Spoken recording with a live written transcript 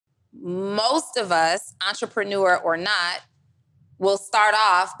most of us, entrepreneur or not, will start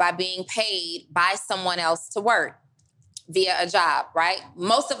off by being paid by someone else to work via a job, right?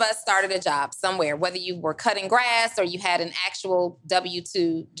 Most of us started a job somewhere, whether you were cutting grass or you had an actual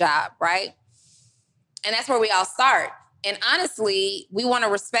W-2 job, right? And that's where we all start. And honestly, we want to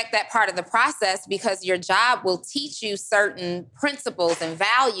respect that part of the process because your job will teach you certain principles and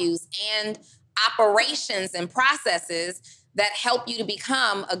values and operations and processes that help you to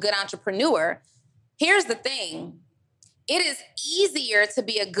become a good entrepreneur. Here's the thing. It is easier to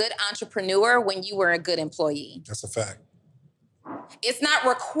be a good entrepreneur when you were a good employee. That's a fact. It's not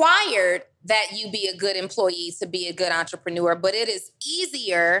required that you be a good employee to be a good entrepreneur, but it is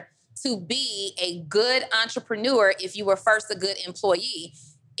easier to be a good entrepreneur if you were first a good employee.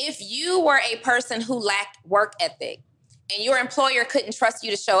 If you were a person who lacked work ethic and your employer couldn't trust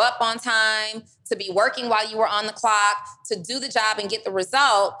you to show up on time, to be working while you were on the clock, to do the job and get the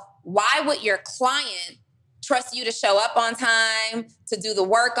result, why would your client trust you to show up on time, to do the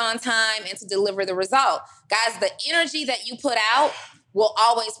work on time, and to deliver the result? Guys, the energy that you put out will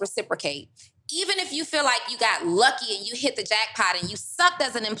always reciprocate. Even if you feel like you got lucky and you hit the jackpot and you sucked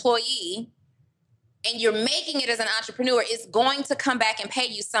as an employee and you're making it as an entrepreneur, it's going to come back and pay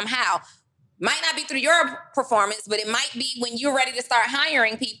you somehow. Might not be through your performance, but it might be when you're ready to start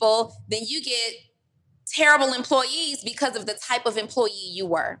hiring people, then you get terrible employees because of the type of employee you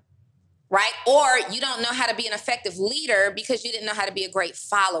were. Right? Or you don't know how to be an effective leader because you didn't know how to be a great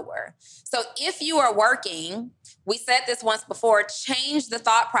follower. So if you are working, we said this once before, change the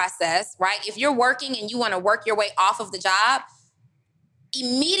thought process, right? If you're working and you want to work your way off of the job,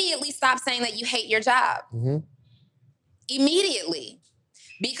 immediately stop saying that you hate your job. Mm-hmm. Immediately.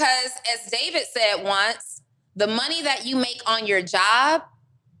 Because as David said once, the money that you make on your job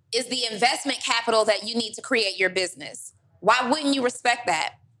is the investment capital that you need to create your business. Why wouldn't you respect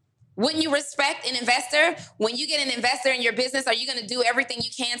that? Wouldn't you respect an investor? When you get an investor in your business, are you going to do everything you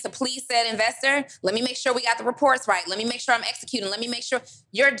can to please said investor? Let me make sure we got the reports right. Let me make sure I'm executing. Let me make sure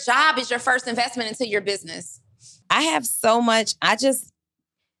your job is your first investment into your business. I have so much. I just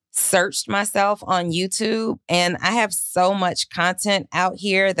searched myself on YouTube and I have so much content out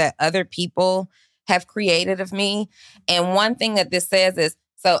here that other people have created of me. And one thing that this says is,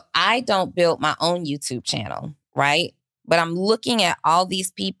 so I don't build my own YouTube channel, right? But I'm looking at all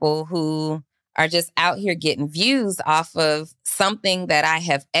these people who are just out here getting views off of something that I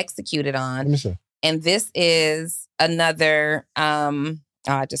have executed on. Let me see. And this is another,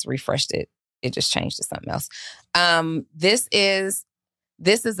 I just refreshed it. It just changed to something else. This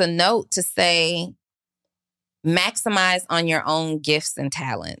is a note to say, maximize on your own gifts and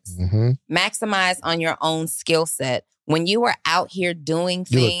talents. Mm-hmm. Maximize on your own skill set. When you are out here doing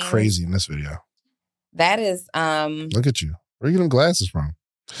things. You look crazy in this video. That is... Look at you. Where are you getting them glasses from?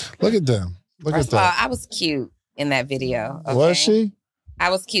 Look at them. Look First at that. of all, I was cute in that video. Okay? Was she? I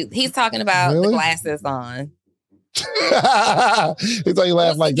was cute. He's talking about the glasses on. He thought you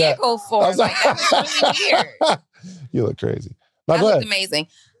laughed like that. For? Like, that was really weird. You look crazy. That looked amazing.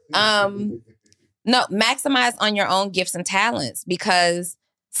 No, maximize on your own gifts and talents because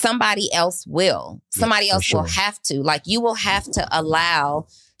somebody else will. Somebody else will have to. Like, you will have to allow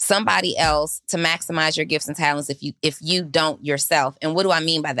somebody else to maximize your gifts and talents if you don't yourself. And what do I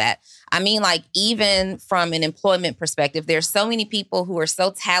mean by that? I mean, like, even from an employment perspective, there's so many people who are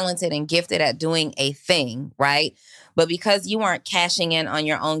so talented and gifted at doing a thing, right? But because you aren't cashing in on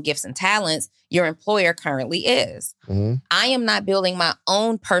your own gifts and talents, your employer currently is. Mm-hmm. I am not building my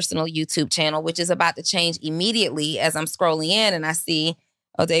own personal YouTube channel, which is about to change immediately as I'm scrolling in and I see,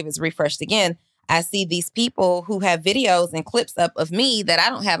 oh, David's refreshed again. I see these people who have videos and clips up of me that I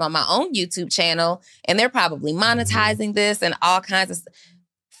don't have on my own YouTube channel, and they're probably monetizing this and all kinds of stuff.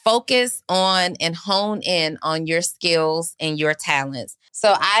 Focus on and hone in on your skills and your talents.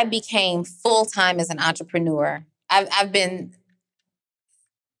 So I became full-time as an entrepreneur. I have been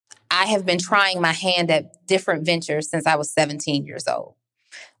trying my hand at different ventures since I was 17 years old.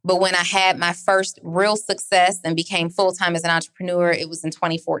 But when I had my first real success and became full-time as an entrepreneur, it was in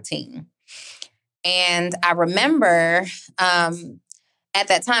 2014. And I remember at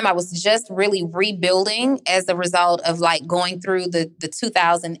that time, I was just really rebuilding as a result of like going through the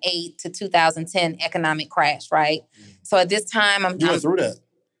 2008 to 2010 economic crash, right? So at this time, You went through that?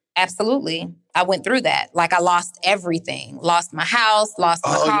 Absolutely. I went through that. Like, I lost everything. Lost my house, lost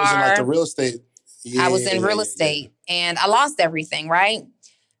my car. You was in like the real estate. I was in real estate and I lost everything, right?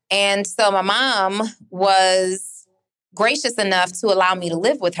 And so my mom was gracious enough to allow me to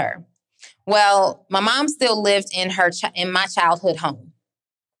live with her. Well, my mom still lived in my childhood home.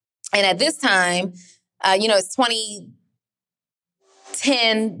 And at this time, it's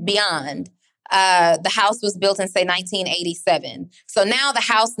 10 beyond. The house was built in, say, 1987. So now the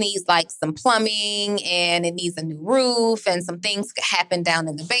house needs like some plumbing and it needs a new roof and some things happen down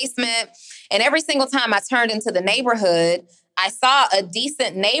in the basement. And every single time I turned into the neighborhood, I saw a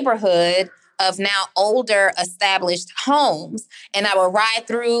decent neighborhood of now older established homes. And I would ride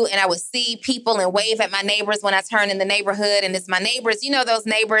through and I would see people and wave at my neighbors when I turn in the neighborhood. And it's my neighbors, you know, those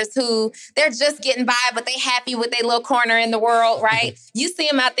neighbors who they're just getting by, but they happy with their little corner in the world, right? You see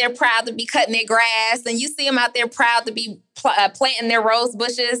them out there proud to be cutting their grass, and you see them out there proud to be planting their rose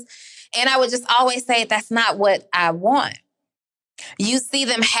bushes. And I would just always say, that's not what I want. You see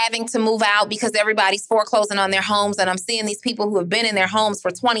them having to move out because everybody's foreclosing on their homes. And I'm seeing these people who have been in their homes for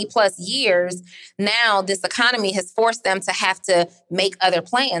 20 plus years. Now this economy has forced them to have to make other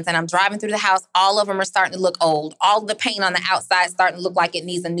plans. And I'm driving through the house. All of them are starting to look old. All the paint on the outside is starting to look like it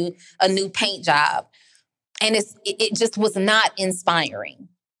needs a new paint job. And it just was not inspiring.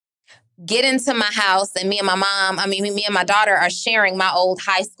 Get into my house and me and my daughter are sharing my old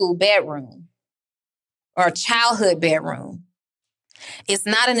high school bedroom or childhood bedroom. It's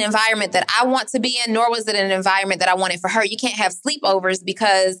not an environment that I want to be in, nor was it an environment that I wanted for her. You can't have sleepovers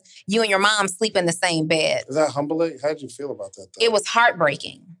because you and your mom sleep in the same bed. Is that humbling? How did you feel about that, though? It was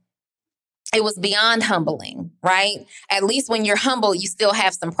heartbreaking. It was beyond humbling, right? At least when you're humble, you still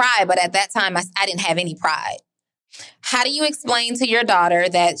have some pride. But at that time, I didn't have any pride. How do you explain to your daughter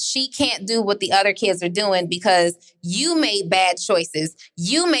that she can't do what the other kids are doing because you made bad choices?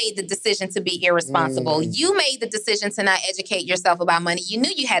 You made the decision to be irresponsible. You made the decision to not educate yourself about money. You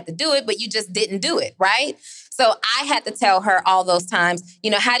knew you had to do it, but you just didn't do it, right? So I had to tell her all those times, you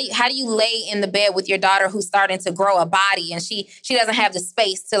know, how do you lay in the bed with your daughter who's starting to grow a body and she doesn't have the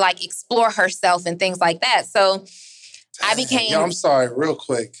space to like explore herself and things like that. So I became... I'm sorry, real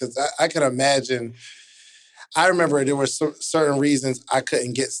quick, because I can imagine... I remember there were certain reasons I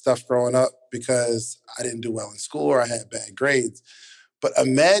couldn't get stuff growing up because I didn't do well in school or I had bad grades. But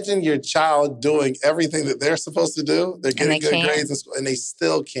imagine your child doing everything that they're supposed to do. They're getting good grades in school and they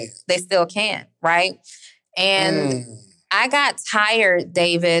still can't. They still can't, right? And I got tired,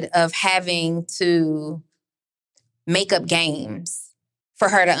 David, of having to make up games for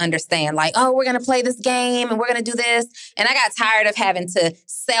her to understand, like, oh, we're going to play this game and we're going to do this. And I got tired of having to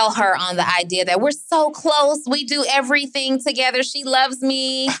sell her on the idea that we're so close. We do everything together. She loves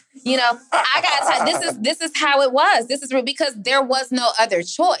me. You know, I got tired. This is how it was. This is because there was no other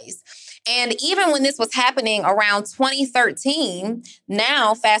choice. And even when this was happening around 2013,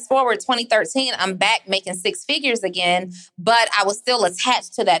 now fast forward 2013, I'm back making six figures again, but I was still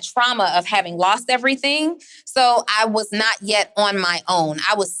attached to that trauma of having lost everything. So I was not yet on my own.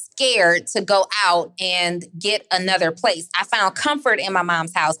 I was scared to go out and get another place. I found comfort in my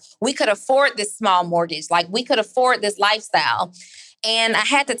mom's house. We could afford this small mortgage. Like we could afford this lifestyle. And I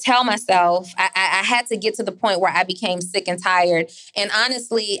had to tell myself, I had to get to the point where I became sick and tired. And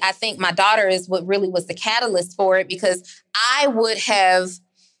honestly, I think my daughter is what really was the catalyst for it, because I would have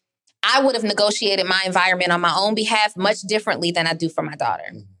negotiated my environment on my own behalf much differently than I do for my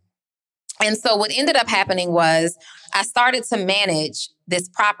daughter. And so what ended up happening was I started to manage this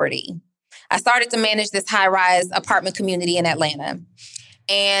property. I started to manage this high-rise apartment community in Atlanta.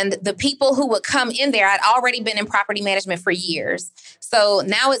 And the people who would come in there, I'd already been in property management for years. So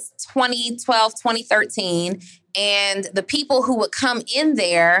now it's 2012, 2013. And the people who would come in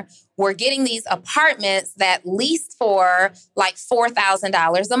there were getting these apartments that leased for like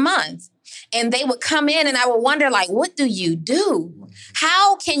 $4,000 a month. And they would come in and I would wonder, like, what do you do?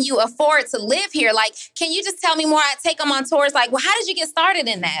 How can you afford to live here? Like, can you just tell me more? I'd take them on tours. Like, well, how did you get started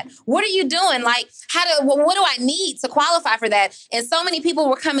in that? What are you doing? Like, what do I need to qualify for that? And so many people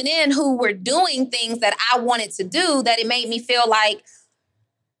were coming in who were doing things that I wanted to do that it made me feel like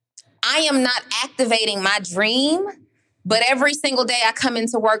I am not activating my dream, but every single day I come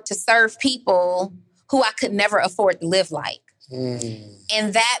into work to serve people who I could never afford to live like.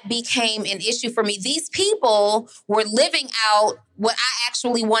 And that became an issue for me. These people were living out what I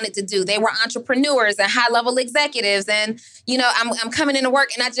actually wanted to do. They were entrepreneurs and high-level executives. And, you know, I'm coming into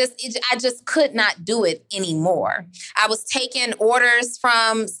work and I just could not do it anymore. I was taking orders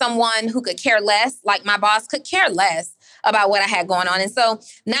from someone who could care less, like my boss could care less about what I had going on. And so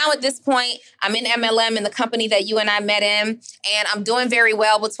now at this point, I'm in MLM in the company that you and I met in, and I'm doing very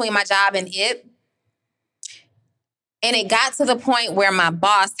well between my job and it. And it got to the point where my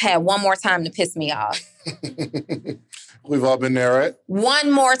boss had one more time to piss me off. We've all been there, right?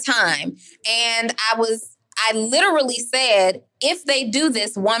 One more time. And I literally said, if they do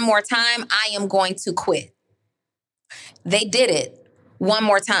this one more time, I am going to quit. They did it one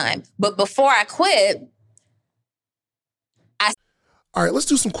more time. But before I quit, All right, let's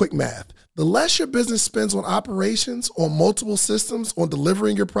do some quick math. The less your business spends on operations, on multiple systems, on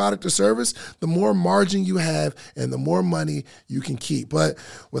delivering your product or service, the more margin you have and the more money you can keep. But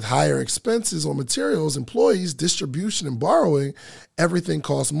with higher expenses on materials, employees, distribution, and borrowing, everything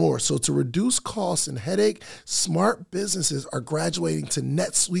costs more. So to reduce costs and headache, smart businesses are graduating to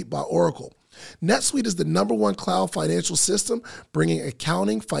NetSuite by Oracle. NetSuite is the #1 cloud financial system, bringing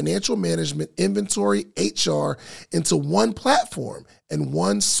accounting, financial management, inventory, HR into one platform and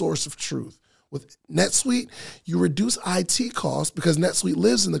one source of truth. With NetSuite, you reduce IT costs because NetSuite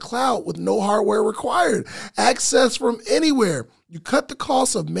lives in the cloud with no hardware required. Access from anywhere. You cut the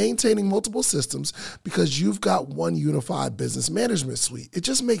cost of maintaining multiple systems because you've got one unified business management suite. It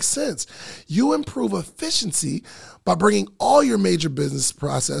just makes sense. You improve efficiency by bringing all your major business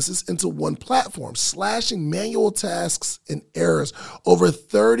processes into one platform, slashing manual tasks and errors. Over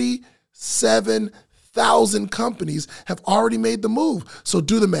 37,000 companies have already made the move. So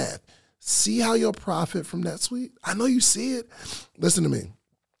do the math. See how you'll profit from NetSuite? I know you see it. Listen to me.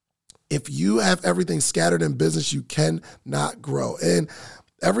 If you have everything scattered in business, you cannot grow. And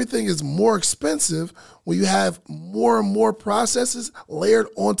everything is more expensive when you have more and more processes layered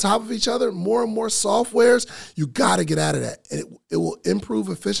on top of each other, more and more softwares. You got to get out of that. And it will improve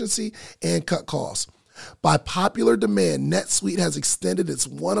efficiency and cut costs. By popular demand, NetSuite has extended its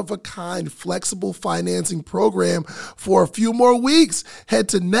one-of-a-kind flexible financing program for a few more weeks. Head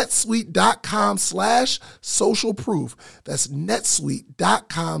to netsuite.com/socialproof. That's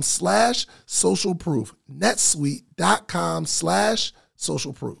netsuite.com/socialproof.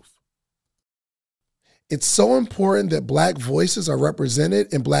 netsuite.com/socialproof. It's so important that Black voices are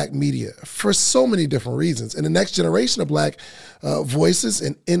represented in Black media for so many different reasons. And the next generation of Black voices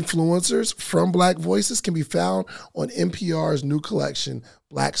and influencers from Black voices can be found on NPR's new collection,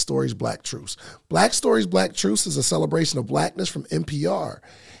 Black Stories, Black Truths. Black Stories, Black Truths is a celebration of Blackness from NPR.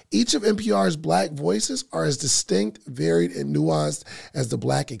 Each of NPR's Black voices are as distinct, varied, and nuanced as the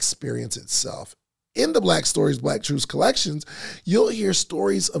Black experience itself. In the Black Stories, Black Truths collections, you'll hear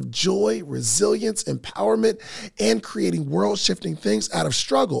stories of joy, resilience, empowerment, and creating world-shifting things out of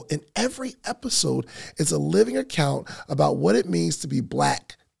struggle. And every episode is a living account about what it means to be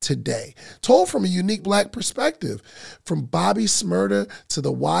Black today, told from a unique Black perspective. From Bobby Smurda to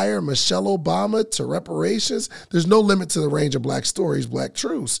The Wire, Michelle Obama to reparations, there's no limit to the range of Black stories, Black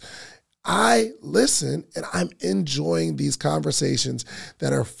truths. I listen and I'm enjoying these conversations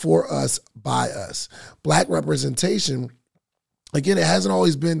that are for us, by us. Black representation, again, it hasn't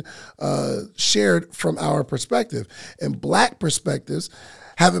always been shared from our perspective. And Black perspectives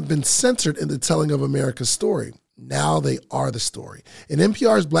haven't been centered in the telling of America's story. Now they are the story. In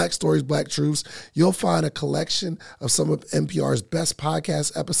NPR's Black Stories, Black Truths, you'll find a collection of some of NPR's best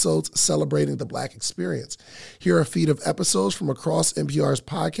podcast episodes celebrating the Black experience. Here are a feed of episodes from across NPR's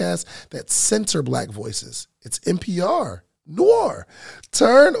podcasts that center Black voices. It's NPR Noir.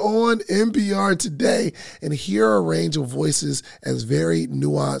 Turn on NPR today and hear a range of voices as varied,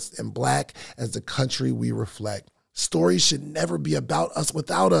 nuanced, and Black as the country we reflect. Stories should never be about us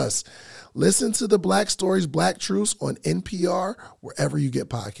without us. Listen to the Black Stories, Black Truths on NPR, wherever you get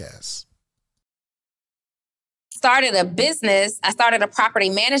podcasts. Started a business. I started a property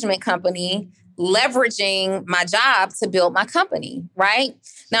management company, leveraging my job to build my company, right?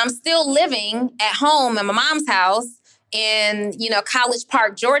 Now I'm still living at home in my mom's house in, College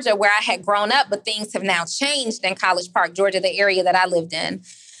Park, Georgia, where I had grown up, but things have now changed in College Park, Georgia, the area that I lived in.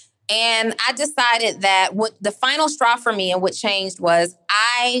 And I decided that what the final straw for me and what changed was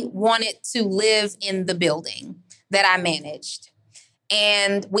I wanted to live in the building that I managed.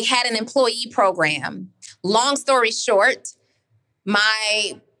 And we had an employee program. Long story short,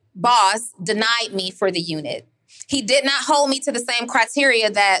 my boss denied me for the unit. He did not hold me to the same criteria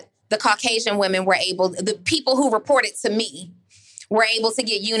that the Caucasian women were able, the people who reported to me were able to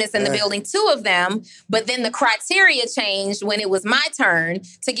get units in the building, 2 of them, but then the criteria changed when it was my turn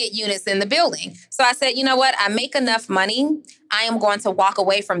to get units in the building. So I said, you know what? I make enough money. I am going to walk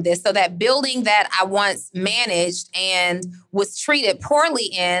away from this. So that building that I once managed and was treated poorly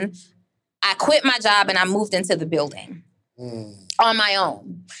in, I quit my job and I moved into the building on my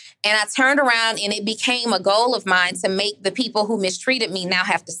own. And I turned around and it became a goal of mine to make the people who mistreated me now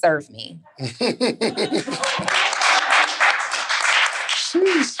have to serve me.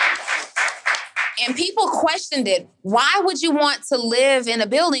 And people questioned it. Why would you want to live in a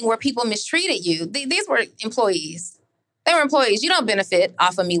building where people mistreated you? These were employees. They were employees. You don't benefit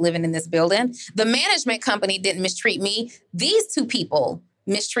off of me living in this building. The management company didn't mistreat me. These 2 people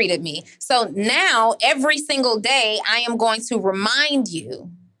mistreated me. So now, every single day, I am going to remind you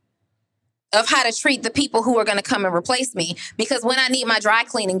of how to treat the people who are going to come and replace me. Because when I need my dry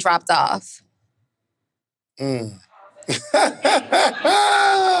cleaning dropped off, when I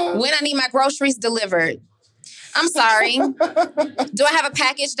need my groceries delivered, I'm sorry. Do I have a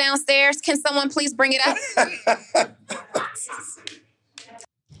package downstairs? Can someone please bring it up?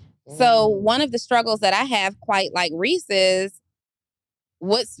 So one of the struggles that I have, quite like Reese, is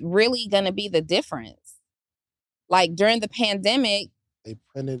what's really going to be the difference? Like during the pandemic, they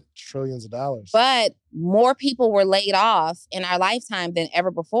printed trillions of dollars. But more people were laid off in our lifetime than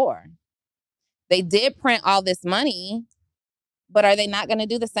ever before. They did print all this money, but are they not going to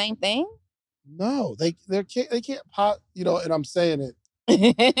do the same thing? No, they can't pop, you know, and I'm saying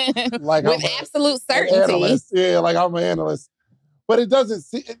it like with absolute certainty. Yeah, like I'm an analyst. But it doesn't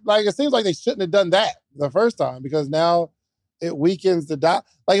it seems like they shouldn't have done that the first time, because now it weakens the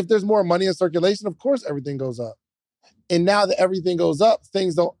like if there's more money in circulation, of course everything goes up. And now that everything goes up,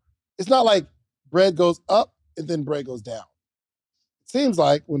 things don't, it's not like bread goes up and then bread goes down. It seems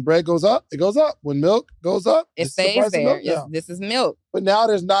like when bread goes up, it goes up. When milk goes up, it stays there. This is milk. But now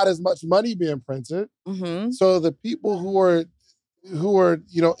there's not as much money being printed. Mm-hmm. So the people who are,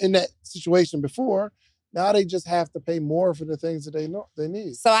 you know, in that situation before, now they just have to pay more for the things that they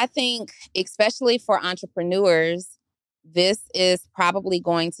need. So I think, especially for entrepreneurs, this is probably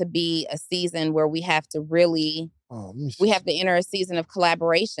going to be a season where we have to really, we have to enter a season of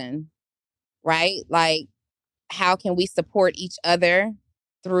collaboration, right? Like, how can we support each other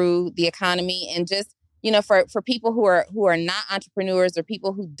through the economy? And just, you know, for people who are not entrepreneurs or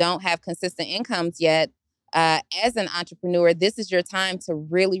people who don't have consistent incomes yet, as an entrepreneur, this is your time to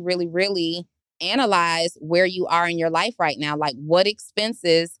really, really, really analyze where you are in your life right now. Like, what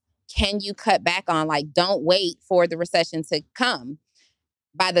expenses can you cut back on? Like, don't wait for the recession to come.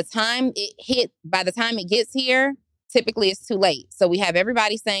 By the time it gets here, typically it's too late. So we have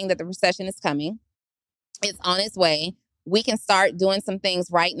everybody saying that the recession is coming. It's on its way. We can start doing some things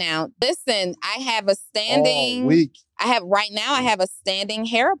right now. Listen, I have a standing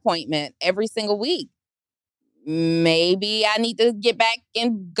hair appointment every single week. Maybe I need to get back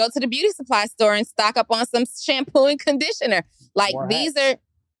and go to the beauty supply store and stock up on some shampoo and conditioner. Like, or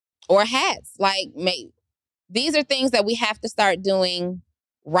hats. Like, these are things that we have to start doing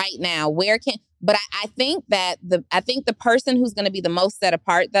right now. But I think that the person who's going to be the most set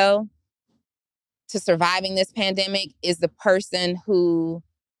apart, though, to surviving this pandemic is the person who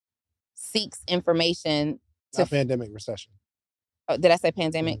seeks information. Recession. Oh, did I say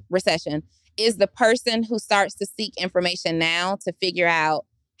pandemic? Mm-hmm. Recession. Is the person who starts to seek information now to figure out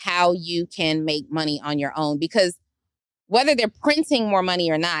how you can make money on your own. Because whether they're printing more money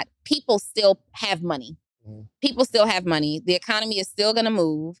or not, people still have money. Mm-hmm. People still have money. The economy is still going to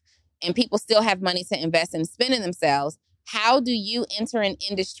move, and people still have money to invest in spending themselves. How do you enter an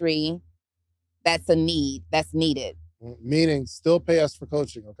industry that's needed? Meaning, still pay us for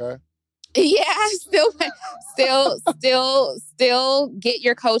coaching, okay? Yeah, still get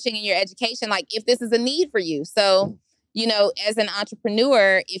your coaching and your education, like, if this is a need for you. So, you know, as an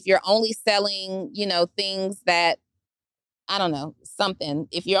entrepreneur, if you're only selling, you know, things that, I don't know,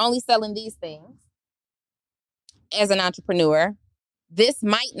 if you're only selling these things as an entrepreneur, this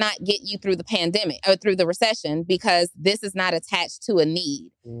might not get you through the pandemic or through the recession, because this is not attached to a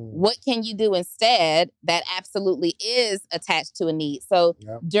need. What can you do instead that absolutely is attached to a need? So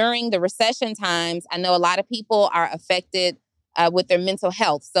during the recession times, I know a lot of people are affected with their mental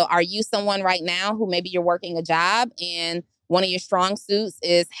health. So are you someone right now who maybe you're working a job and one of your strong suits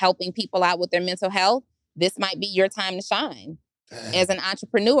is helping people out with their mental health? This might be your time to shine. As an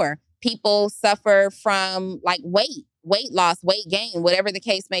entrepreneur, people suffer from like weight loss, weight gain, whatever the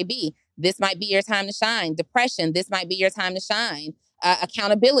case may be. This might be your time to shine. Depression, this might be your time to shine.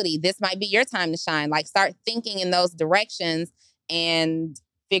 Accountability, this might be your time to shine. Like, start thinking in those directions and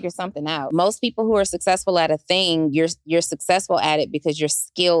figure something out. Most people who are successful at a thing, you're successful at it because you're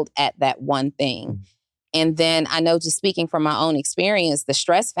skilled at that one thing. And then I know, just speaking from my own experience, the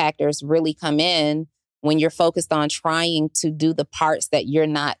stress factors really come in when you're focused on trying to do the parts that you're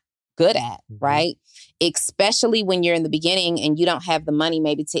not good at, right? Especially when you're in the beginning and you don't have the money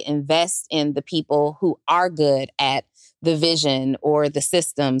maybe to invest in the people who are good at the vision or the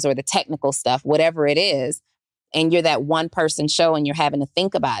systems or the technical stuff, whatever it is. And you're that one person show and you're having to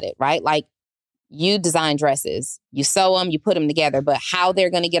think about it, right? Like, you design dresses, you sew them, you put them together, but how they're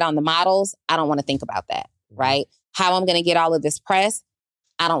going to get on the models, I don't want to think about that, right? How I'm going to get all of this press,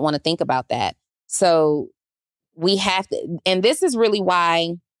 I don't want to think about that. So we have to, and this is really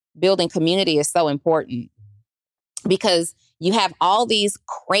why building community is so important, because you have all these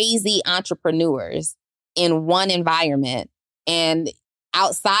crazy entrepreneurs in one environment, and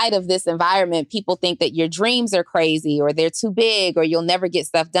outside of this environment, people think that your dreams are crazy or they're too big or you'll never get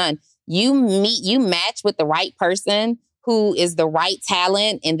stuff done. You match with the right person who is the right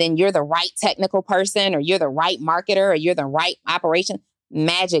talent, and then you're the right technical person, or you're the right marketer, or you're the right operation.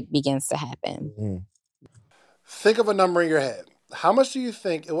 Magic begins to happen. Mm-hmm. Think of a number in your head. How much do you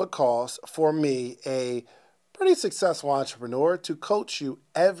think it would cost for me, a pretty successful entrepreneur, to coach you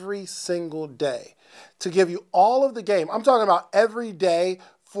every single day, to give you all of the game? I'm talking about every day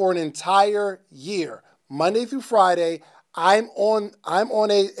for an entire year, Monday through Friday. I'm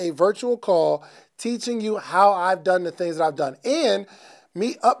on a virtual call teaching you how I've done the things that I've done, and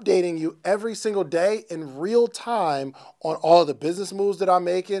me updating you every single day in real time on all the business moves that I'm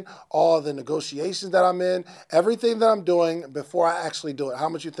making, all the negotiations that I'm in, everything that I'm doing before I actually do it. How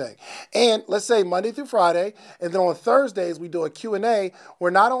much you think? And let's say Monday through Friday, and then on Thursdays we do a Q&A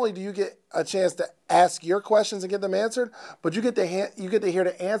where not only do you get a chance to ask your questions and get them answered, but you get to hear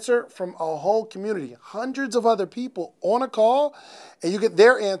the answer from a whole community, hundreds of other people on a call, and you get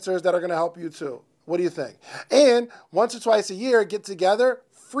their answers that are going to help you too. What do you think? And once or twice a year, get together,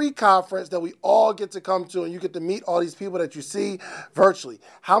 free conference that we all get to come to, and you get to meet all these people that you see virtually.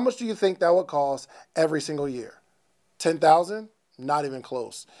 How much do you think that would cost every single year? 10,000? Not even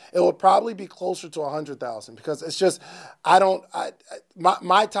close. It would probably be closer to 100,000, because it's just,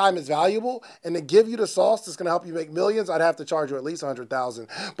 my time is valuable, and to give you the sauce that's going to help you make millions, I'd have to charge you at least 100,000.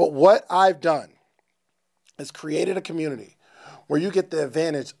 But what I've done is created a community where you get the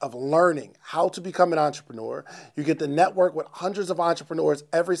advantage of learning how to become an entrepreneur. You get to network with hundreds of entrepreneurs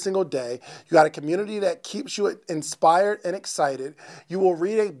every single day. You got a community that keeps you inspired and excited. You will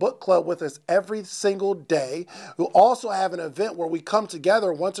read a book club with us every single day. We'll also have an event where we come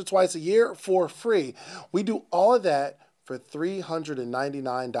together once or twice a year for free. We do all of that for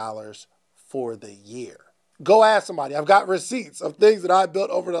 $399 for the year. Go ask somebody. I've got receipts of things that I built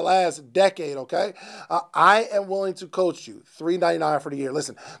over the last decade, okay? I am willing to coach you. $399 for the year.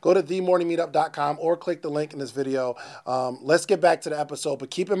 Listen, go to themorningmeetup.com or click the link in this video. Let's get back to the episode, but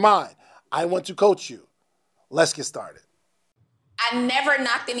keep in mind, I want to coach you. Let's get started. I never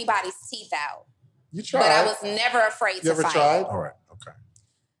knocked anybody's teeth out. You tried. But I was never afraid to fight. You ever tried? All right. Okay.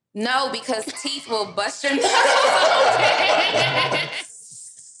 No, because teeth will bust your nose.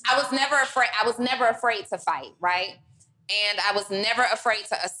 I was never afraid to fight, right? And I was never afraid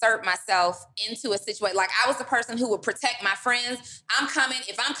to assert myself into a situation. Like, I was the person who would protect my friends.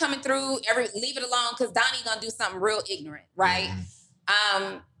 If I'm coming through, leave it alone, because Donni gonna do something real ignorant, right?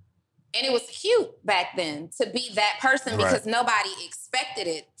 And it was cute back then to be that person, because nobody expected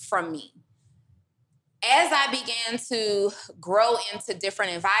it from me. As I began to grow into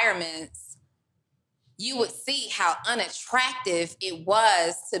different environments, you would see how unattractive it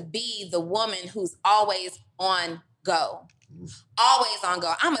was to be the woman who's always on go. Always on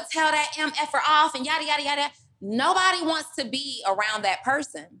go. I'm going to tell that MFer off and yada, yada, yada. Nobody wants to be around that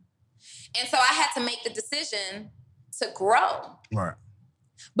person. And so I had to make the decision to grow. Right.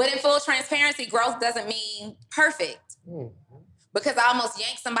 But in full transparency, growth doesn't mean perfect. Because I almost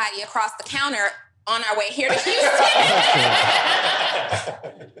yanked somebody across the counter on our way here to Houston.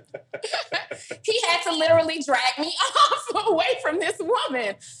 He had to literally drag me off away from this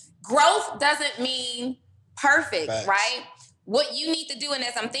woman. Growth doesn't mean perfect, right? What you need to do, and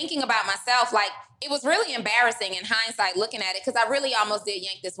as I'm thinking about myself, like, it was really embarrassing in hindsight looking at it, because I really almost did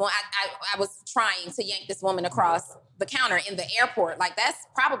yank this woman. I was trying to yank this woman across the counter in the airport. Like, that's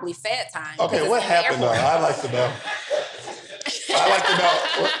probably Fed time. Okay, what happened though? I'd like to know. What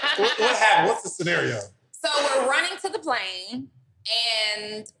happened? What's the scenario? So we're running to the plane,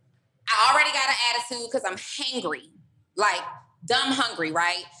 and I already got an attitude because I'm hangry, like dumb hungry,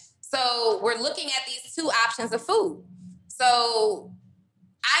 right? So we're looking at these two options of food. So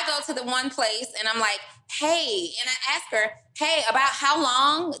I go to the one place and I'm like, hey, and I ask her, hey, about how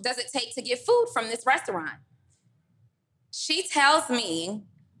long does it take to get food from this restaurant? She tells me,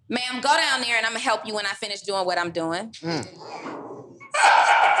 ma'am, go down there and I'm gonna help you when I finish doing what I'm doing. I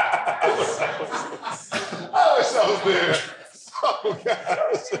wish I was there. Oh,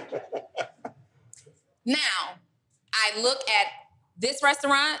 gosh. Now, I look at this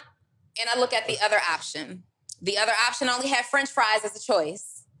restaurant and I look at the other option. The other option only had French fries as a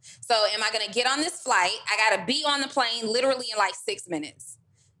choice. So am I going to get on this flight? I got to be on the plane literally in like 6 minutes.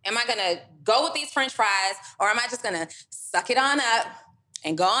 Am I going to go with these French fries, or am I just going to suck it on up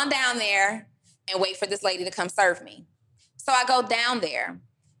and go on down there and wait for this lady to come serve me? So I go down there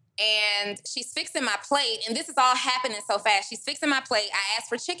and she's fixing my plate, and this is all happening so fast. She's fixing my plate. I asked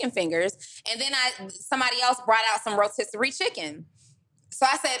for chicken fingers, and then somebody else brought out some rotisserie chicken. So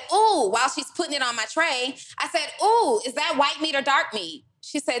I said, ooh, while she's putting it on my tray, I said, ooh, is that white meat or dark meat?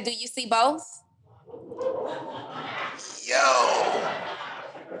 She said, do you see both? Yo.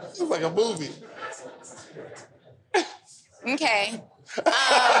 It's like a movie. Okay.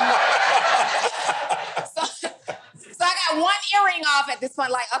 So I got one earring off at this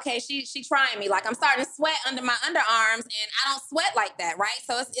point. Like, okay, she trying me. Like, I'm starting to sweat under my underarms, and I don't sweat like that, right?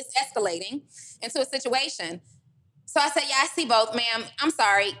 So it's escalating into a situation. So I said, yeah, I see both, ma'am. I'm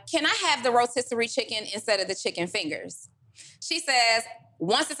sorry. Can I have the rotisserie chicken instead of the chicken fingers? She says,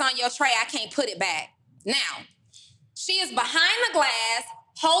 once it's on your tray, I can't put it back. Now, she is behind the glass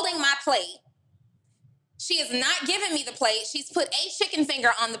holding my plate. She is not giving me the plate. She's put a chicken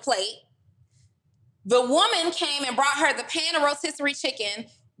finger on the plate. The woman came and brought her the pan of rotisserie chicken.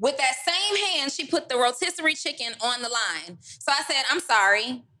 With that same hand, she put the rotisserie chicken on the line. So I said, I'm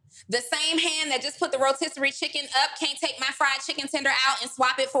sorry. The same hand that just put the rotisserie chicken up can't take my fried chicken tender out and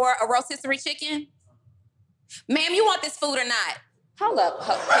swap it for a rotisserie chicken? Ma'am, you want this food or not? Hold up.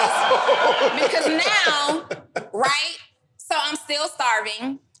 Because now, right? So I'm still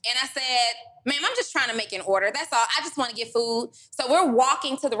starving. And I said, ma'am, I'm just trying to make an order. That's all. I just want to get food. So we're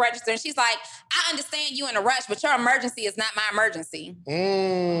walking to the register, and she's like, I understand you in a rush, but your emergency is not my emergency.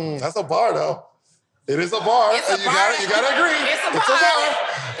 That's a bar, though. It is a bar. You gotta agree. It's a bar.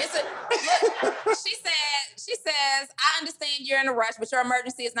 Look, she says, I understand you're in a rush, but your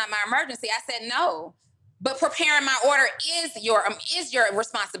emergency is not my emergency. I said, no. But preparing my order is your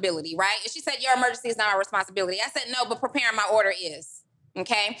responsibility, right? And she said, your emergency is not my responsibility. I said, no, but preparing my order is.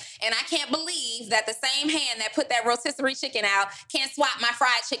 Okay? And I can't believe that the same hand that put that rotisserie chicken out can't swap my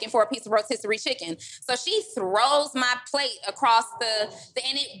fried chicken for a piece of rotisserie chicken. So she throws my plate across and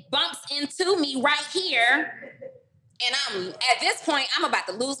it bumps into me right here. And at this point, I'm about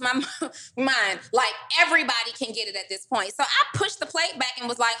to lose my mind. Like, everybody can get it at this point. So I pushed the plate back and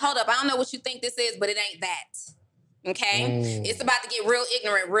was like, hold up, I don't know what you think this is, but it ain't that. Okay? It's about to get real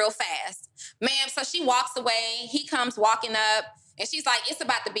ignorant real fast. Ma'am, so she walks away. He comes walking up. And she's like, it's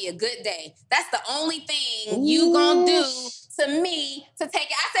about to be a good day. That's the only thing you gonna do to me to take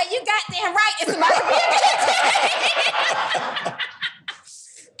it. I said, you goddamn right, it's about to be a good day.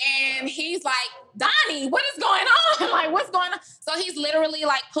 And he's like, Donni, what is going on? I'm like, what's going on? So he's literally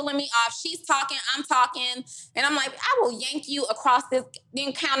like pulling me off. She's talking, I'm talking. And I'm like, I will yank you across this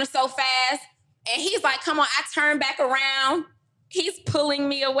encounter so fast. And he's like, come on, I turn back around. He's pulling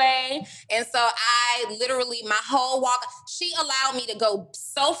me away. And so I literally, my whole walk, she allowed me to go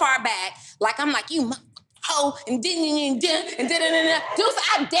so far back. Like, I'm like, you hoe, and Deuce, I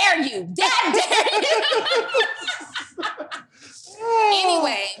dare you. I dare you.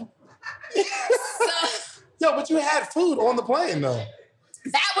 Anyway. So, yo, but you had food on the plane, though.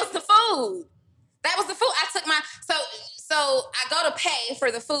 That was the food. I took so I go to pay for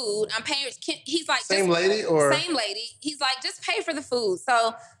the food. I'm paying. He's like, same lady or same lady. He's like, just pay for the food.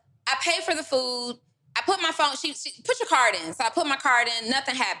 So I pay for the food. I put my phone. She put your card in. So I put my card in.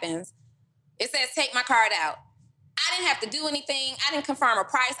 Nothing happens. It says take my card out. I didn't have to do anything. I didn't confirm a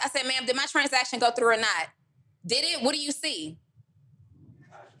price. I said, ma'am, did my transaction go through or not? Did it? What do you see?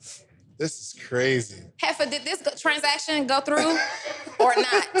 This is crazy. Heifer, did this transaction go through or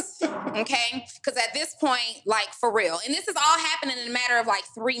not? Okay? Because at this point, like, for real. And this is all happening in a matter of like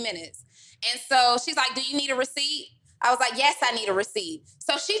 3 minutes. And so she's like, do you need a receipt? I was like, yes, I need a receipt.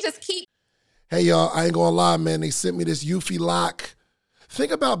 So she just keeps. Hey, y'all, I ain't gonna lie, man. They sent me this Eufy lock.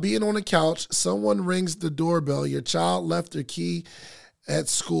 Think about being on the couch. Someone rings the doorbell. Your child left their key at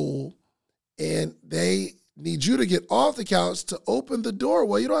school, and they need you to get off the couch to open the door.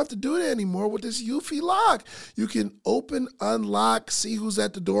 Well, you don't have to do that anymore with this Eufy lock. You can open, unlock, see who's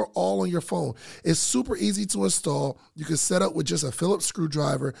at the door all on your phone. It's super easy to install. You can set up with just a Phillips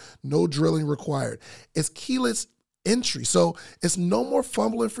screwdriver, no drilling required. It's keyless entry, so it's no more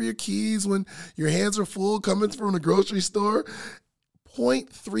fumbling for your keys when your hands are full coming from the grocery store.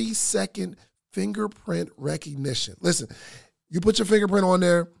 0.3 second fingerprint recognition. Listen, you put your fingerprint on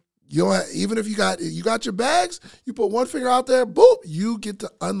there. You don't have, even if you got your bags, you put one finger out there, boop, you get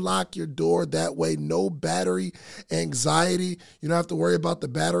to unlock your door that way. No battery anxiety. You don't have to worry about the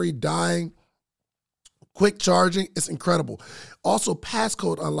battery dying. Quick charging, it's incredible. Also,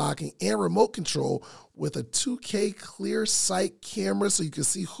 passcode unlocking and remote control with a 2K clear sight camera so you can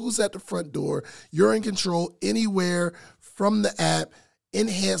see who's at the front door. You're in control anywhere from the app.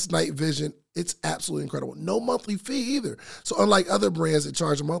 Enhanced night vision. It's absolutely incredible. No monthly fee either. So unlike other brands that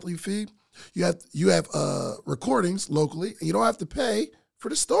charge a monthly fee, you have recordings locally, and you don't have to pay for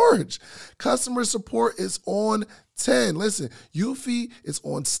the storage. Customer support is on 10. Listen, Eufy is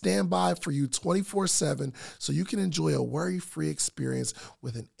on standby for you 24/7 so you can enjoy a worry-free experience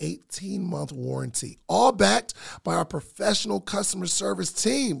with an 18-month warranty, all backed by our professional customer service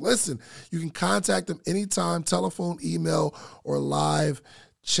team. Listen, you can contact them anytime, telephone, email, or live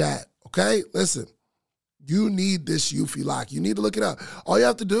chat, okay? Listen, you need this Eufy lock. You need to look it up. All you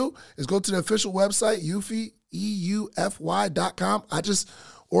have to do is go to the official website, Eufy, EUFY.com. I just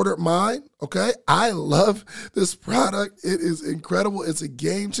ordered mine, okay? I love this product. It is incredible. It's a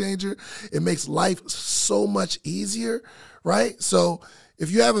game changer. It makes life so much easier, right? So if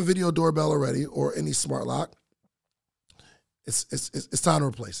you have a video doorbell already or any smart lock, it's time to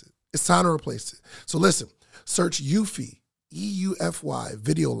replace it. It's time to replace it. So listen, search Eufy, EUFY,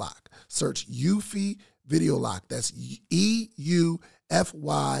 video lock. Search Eufy video lock. That's EUFY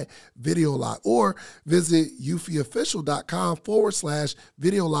video lock. Or visit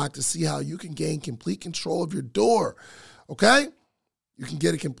eufyofficial.com/video lock to see how you can gain complete control of your door. Okay? You can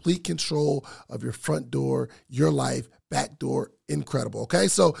get a complete control of your front door, your life, back door. Incredible. Okay?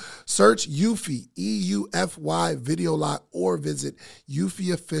 So search Eufy, EUFY video lock, or visit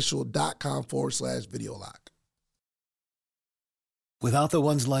eufyofficial.com/video lock. Without the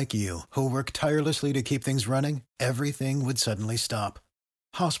ones like you, who work tirelessly to keep things running, everything would suddenly stop.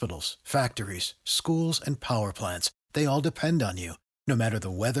 Hospitals, factories, schools, and power plants, they all depend on you. No matter the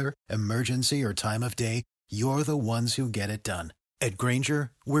weather, emergency, or time of day, you're the ones who get it done. At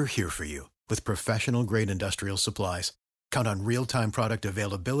Grainger, we're here for you with professional-grade industrial supplies. Count on real-time product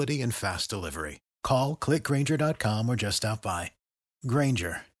availability and fast delivery. Call, clickgrainger.com, or just stop by.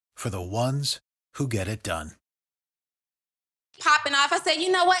 Grainger, for the ones who get it done. Popping off. I said, you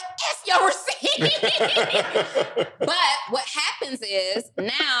know what? F your receipt. But what happens is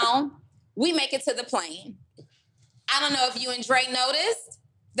now we make it to the plane. I don't know if you and Dre noticed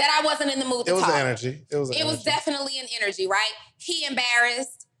that I wasn't in the mood to talk. It was energy. It was definitely an energy, right? He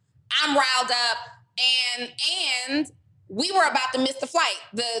embarrassed. I'm riled up. And we were about to miss the flight.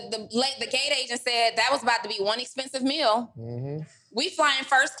 The gate agent said that was about to be one expensive meal. Mm-hmm. We flying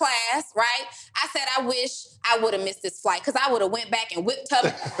first class, right? I said, I wish I would have missed this flight because I would have went back and whipped up.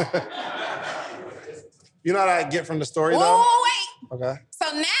 You know what I get from the story, though? Oh, wait. Okay. So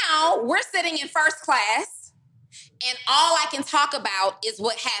now we're sitting in first class, and all I can talk about is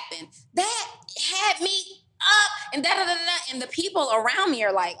what happened. That had me up, and da-da-da-da, and the people around me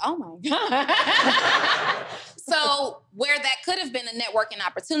are like, oh, my God. So where that could have been a networking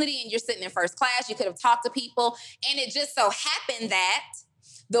opportunity and you're sitting in first class, you could have talked to people. And it just so happened that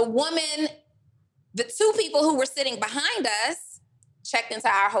the two people who were sitting behind us checked into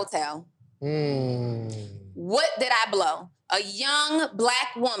our hotel. What did I blow? A young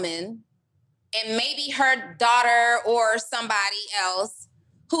Black woman and maybe her daughter or somebody else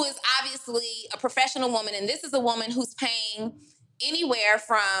who is obviously a professional woman. And this is a woman who's paying anywhere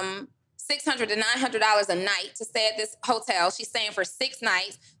from $600 to $900 a night to stay at this hotel. She's staying for 6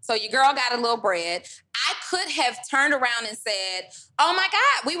 nights. So your girl got a little bread. I could have turned around and said, oh my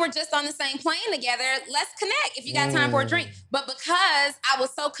God, we were just on the same plane together. Let's connect if you got time for a drink. But because I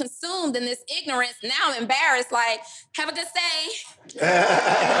was so consumed in this ignorance, now I'm embarrassed, like, have a good stay.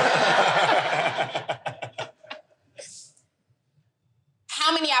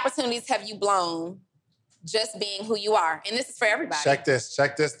 How many opportunities have you blown just being who you are? And this is for everybody. Check this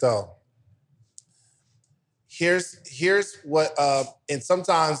though. Here's what, and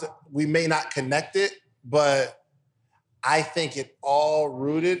sometimes we may not connect it, but I think it all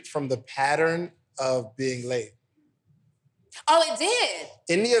rooted from the pattern of being late. Oh, it did.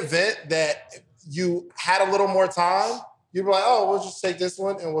 In the event that you had a little more time, you'd be like, oh, we'll just take this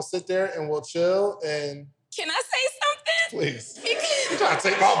one and we'll sit there and we'll chill. And can I say something? Please. You trying to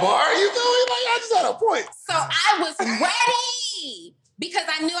take my bar? You feel me? Like, I just had a point. So I was ready because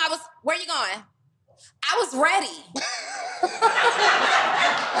I knew where you going? I was ready.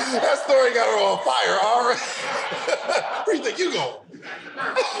 That story got her on fire already. Where you think you going?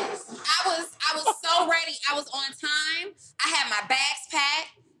 I was so ready. I was on time. I had my bags packed.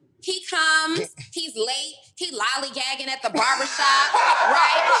 He comes. He's late. He lollygagging at the barbershop,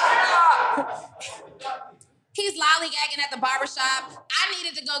 right? He's lollygagging at the barbershop. I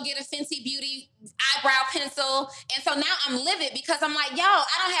needed to go get a Fenty Beauty eyebrow pencil. And so now I'm livid because I'm like, yo, I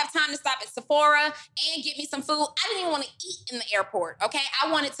don't have time to stop at Sephora and get me some food. I didn't even want to eat in the airport, okay?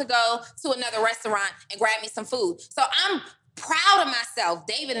 I wanted to go to another restaurant and grab me some food. So I'm proud of myself.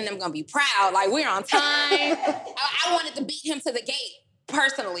 David and them gonna be proud. Like, we're on time. I wanted to beat him to the gate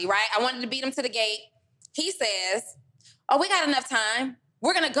personally, right? I wanted to beat him to the gate. He says, oh, we got enough time.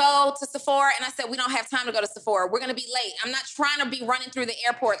 we're going to go to Sephora. And I said, we don't have time to go to Sephora. We're going to be late. I'm not trying to be running through the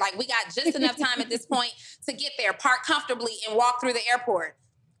airport. Like, we got just enough time at this point to get there, park comfortably, and walk through the airport.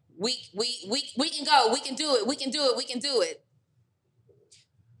 We can go. We can do it. We can do it. We can do it.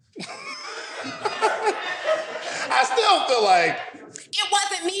 I still feel like... It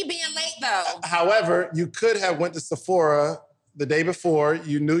wasn't me being late, though. However, you could have went to Sephora the day before.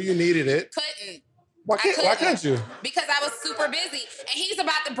 You knew you needed it. Couldn't. Why couldn't you? Because I was super busy. And he's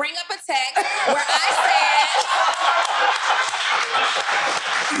about to bring up a text where I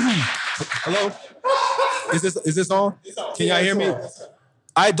said... Hello? Is this on? Can y'all hear me?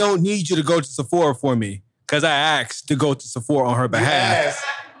 I don't need you to go to Sephora for me because I asked to go to Sephora on her behalf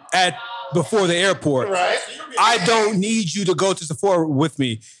before the airport. Right. I don't need you to go to Sephora with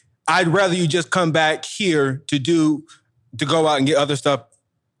me. I'd rather you just come back here to go out and get other stuff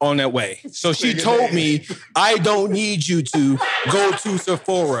on that way. So she told me, I don't need you to go to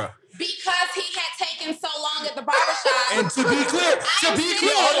Sephora. Because he had taken so long at the barbershop. And to be clear,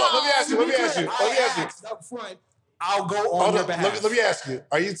 hold on, let me ask you. Up front, I'll go on your behalf. Let me ask you.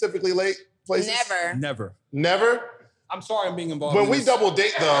 Are you typically late places? Never. Never? I'm sorry I'm being involved When we double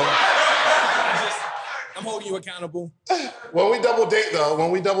date, though. I'm holding you accountable. When we double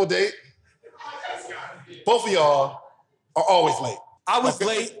date, both of y'all are always late. I was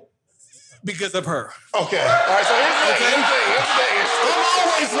late because of her. Okay. All right, so here's the thing. I'm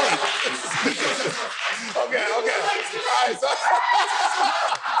always late. Okay. All right, so...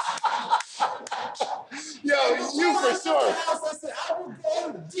 Yo, you for sure.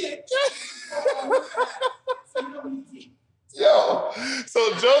 Yo,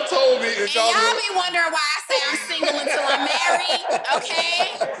 so Joe told me that and y'all be wondering why I say I'm single until I'm married, okay?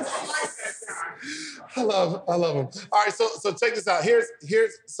 I love him. All right, so check this out.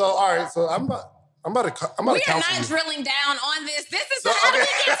 So I'm about to counsel you. We are not drilling down on this. This is how do we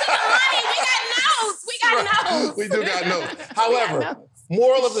get to the money? We got notes. We do got notes. However,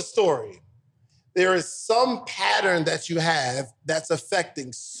 moral of the story. There is some pattern that you have that's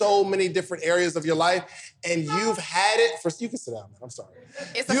affecting so many different areas of your life, and you've had it for... You can sit down, man. I'm sorry.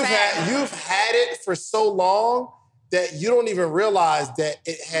 You've had it for so long that you don't even realize that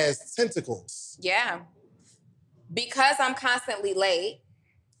it has tentacles. Yeah. Because I'm constantly late,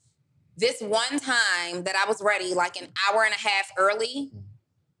 this one time that I was ready, like an hour and a half early,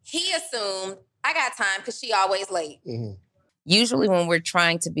 he assumed I got time because she always late. Mm-hmm. Usually when we're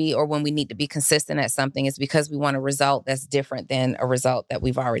trying to be or when we need to be consistent at something, it's because we want a result that's different than a result that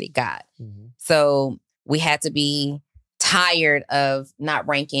we've already got. Mm-hmm. So we had to be tired of not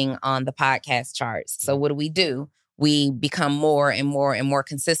ranking on the podcast charts. So what do? We become more and more and more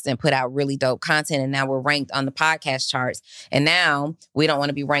consistent, put out really dope content, and now we're ranked on the podcast charts. And now we don't want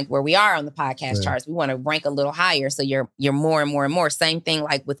to be ranked where we are on the podcast charts. We want to rank a little higher. So you're more and more and more. Same thing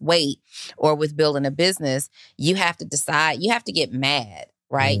like with weight or with building a business. You have to decide. You have to get mad,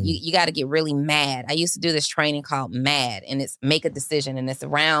 right? You got to get really mad. I used to do this training called MAD, and it's make a decision. And it's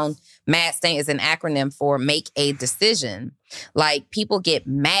around MAD is an acronym for make a decision. Like people get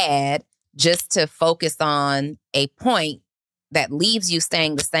mad just to focus on a point that leaves you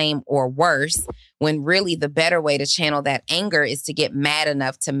staying the same or worse, when really the better way to channel that anger is to get mad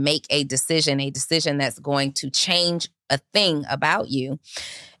enough to make a decision that's going to change a thing about you.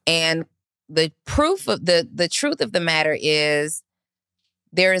 And the truth of the matter is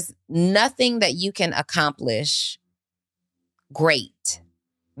there's nothing that you can accomplish great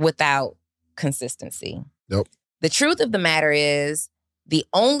without consistency. Nope. The truth of the matter is the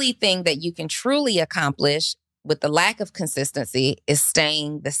only thing that you can truly accomplish with the lack of consistency is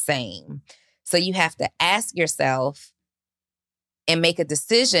staying the same. So you have to ask yourself and make a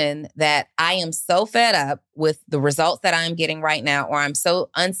decision that I am so fed up with the results that I'm getting right now, or I'm so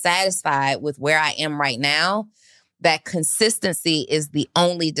unsatisfied with where I am right now, that consistency is the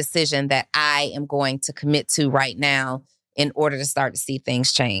only decision that I am going to commit to right now in order to start to see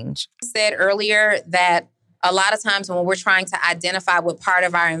things change. I said earlier that a lot of times when we're trying to identify what part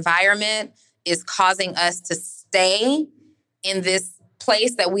of our environment is causing us to stay in this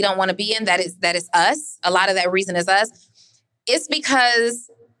place that we don't want to be in, that is us. A lot of that reason is us. It's because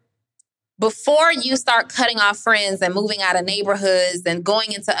before you start cutting off friends and moving out of neighborhoods and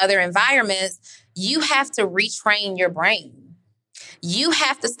going into other environments, you have to retrain your brain. You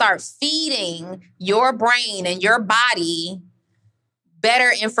have to start feeding your brain and your body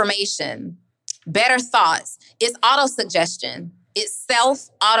better information, better thoughts. It's auto-suggestion. It's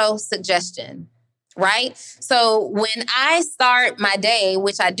self-auto-suggestion, right? So when I start my day,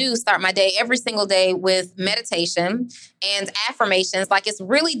 which I do start my day every single day with meditation and affirmations, like it's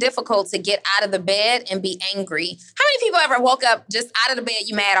really difficult to get out of the bed and be angry. How many people ever woke up just out of the bed,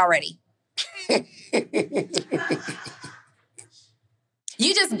 you mad already?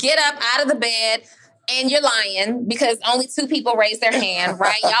 You just get up out of the bed and you're lying because only 2 people raised their hand,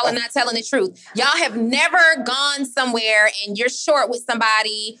 right? Y'all are not telling the truth. Y'all have never gone somewhere and you're short with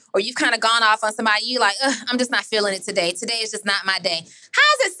somebody or you've kind of gone off on somebody. You're like, I'm just not feeling it today. Today is just not my day.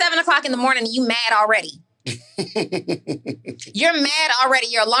 How is it 7 o'clock in the morning and you mad already? You're mad already.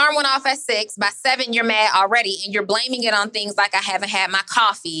 Your alarm went off at 6. By 7, you're mad already. And you're blaming it on things like I haven't had my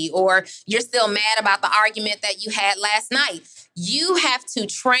coffee or you're still mad about the argument that you had last night. You have to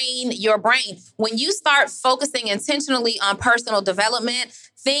train your brain. When you start focusing intentionally on personal development,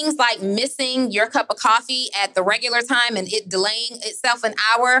 things like missing your cup of coffee at the regular time and it delaying itself an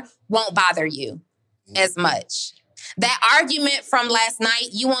hour won't bother you as much. That argument from last night,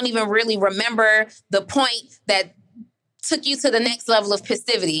 you won't even really remember the point that took you to the next level of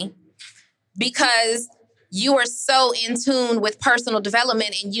passivity because you are so in tune with personal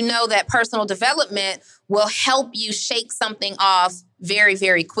development and you know that personal development will help you shake something off very,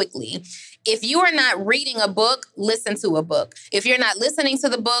 very quickly. If you are not reading a book, listen to a book. If you're not listening to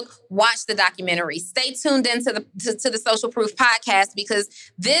the book, watch the documentary. Stay tuned into the Social Proof podcast because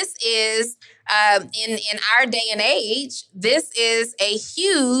this is, in our day and age, this is a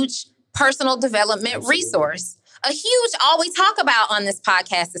huge personal development resource. A huge, all we talk about on this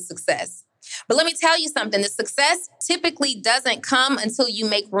podcast is success. But let me tell you something. The success typically doesn't come until you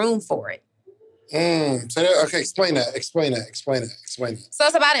make room for it. Explain that. So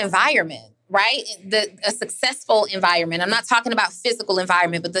it's about environment, right? A successful environment. I'm not talking about physical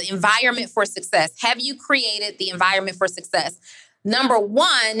environment, but the environment for success. Have you created the environment for success? Number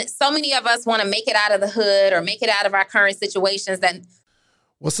one, so many of us want to make it out of the hood or make it out of our current situations that...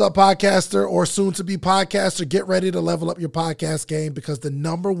 What's up, podcaster or soon-to-be podcaster? Get ready to level up your podcast game because the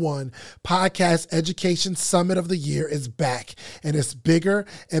 #1 podcast education summit of the year is back, and it's bigger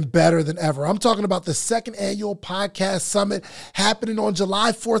and better than ever. I'm talking about the 2nd annual podcast summit happening on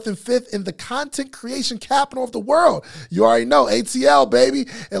July 4th and 5th in the content creation capital of the world. You already know, ATL, baby.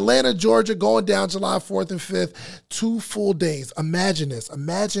 Atlanta, Georgia, going down July 4th and 5th, 2 full days. Imagine this.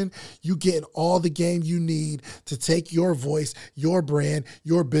 Imagine you getting all the game you need to take your voice, your brand,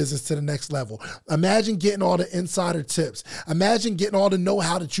 your business to the next level. Imagine getting all the insider tips. Imagine getting all the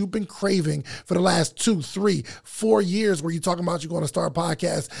know-how that you've been craving for the last 2, 3, 4 years where you're talking about you're going to start a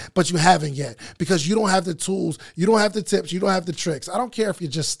podcast, but you haven't yet because you don't have the tools, you don't have the tips, you don't have the tricks. I don't care if you're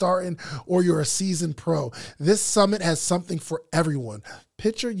just starting or you're a seasoned pro. This summit has something for everyone.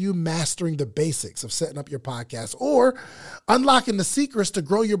 Picture you mastering the basics of setting up your podcast or unlocking the secrets to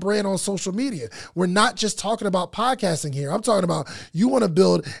grow your brand on social media. We're not just talking about podcasting here. I'm talking about you want to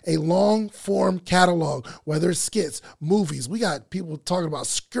build a long form catalog, whether it's skits, movies. We got people talking about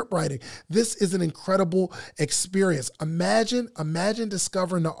script writing. This is an incredible experience. Imagine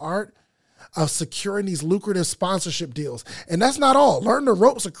discovering the art of securing these lucrative sponsorship deals. And that's not all. Learn the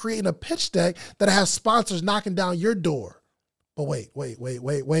ropes of creating a pitch deck that has sponsors knocking down your door. But wait.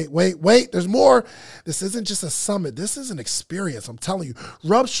 There's more. This isn't just a summit. This is an experience. I'm telling you,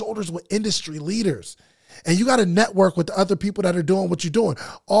 rub shoulders with industry leaders. And you got to network with the other people that are doing what you're doing.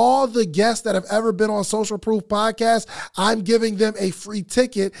 All the guests that have ever been on Social Proof Podcast, I'm giving them a free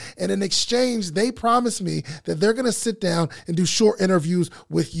ticket. And in exchange, they promise me that they're going to sit down and do short interviews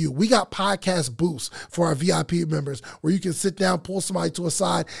with you. We got podcast booths for our VIP members where you can sit down, pull somebody to a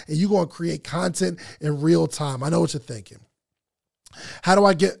side, and you're going to create content in real time. I know what you're thinking. How do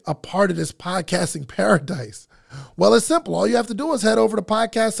I get a part of this podcasting paradise? Well, it's simple. All you have to do is head over to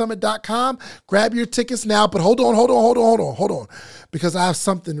podcastsummit.com, grab your tickets now, but hold on, because I have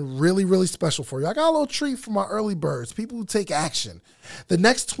something really, really special for you. I got a little treat for my early birds, people who take action. The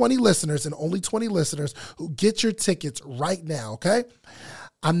next 20 listeners and only 20 listeners who get your tickets right now, okay?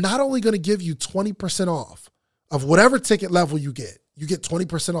 I'm not only going to give you 20% off of whatever ticket level you get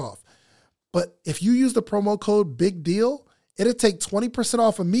 20% off. But if you use the promo code Big Deal, it'll take 20%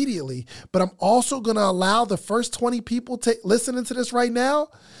 off immediately, but I'm also going to allow the first 20 people listening to this right now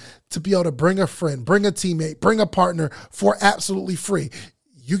to be able to bring a friend, bring a teammate, bring a partner for absolutely free.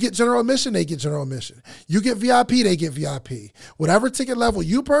 You get general admission, they get general admission. You get VIP, they get VIP. Whatever ticket level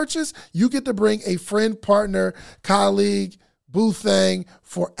you purchase, you get to bring a friend, partner, colleague, boo thing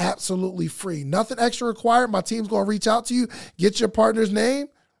for absolutely free. Nothing extra required. My team's going to reach out to you, get your partner's name,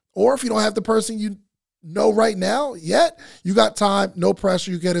 or if you don't have the person you know right now yet, you got time, no pressure,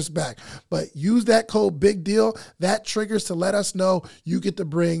 you get us back. But use that code Big Deal. That triggers to let us know you get to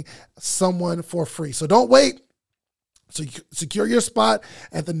bring someone for free. So don't wait. So secure your spot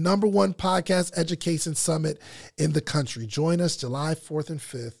at the #1 podcast education summit in the country. Join us July 4th and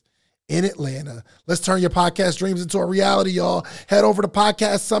 5th in Atlanta. Let's turn your podcast dreams into a reality, y'all. Head over to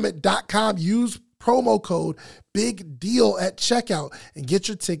podcastsummit.com. Use promo code Big Deal at checkout and get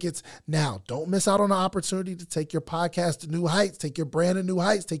your tickets now. Don't miss out on the opportunity to take your podcast to new heights, take your brand to new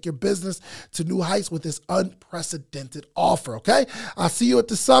heights, take your business to new heights with this unprecedented offer, okay? I'll see you at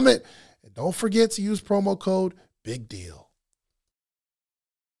the summit. And don't forget to use promo code Big Deal.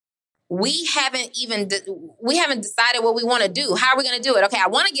 We haven't decided what we want to do. How are we going to do it? Okay, I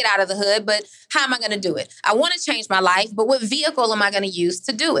want to get out of the hood, but how am I going to do it? I want to change my life, but what vehicle am I going to use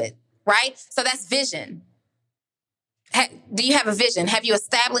to do it? Right? So that's vision. Do you have a vision? Have you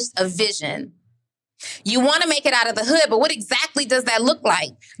established a vision? You want to make it out of the hood, but what exactly does that look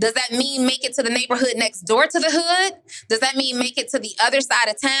like? Does that mean make it to the neighborhood next door to the hood? Does that mean make it to the other side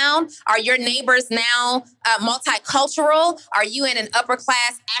of town? Are your neighbors now multicultural? Are you in an upper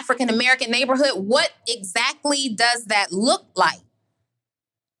class African-American neighborhood? What exactly does that look like?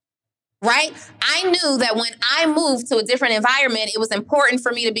 Right? I knew that when I moved to a different environment, it was important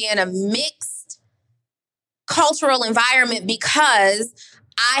for me to be in a mixed cultural environment because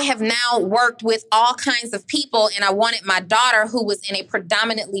I have now worked with all kinds of people, and I wanted my daughter, who was in a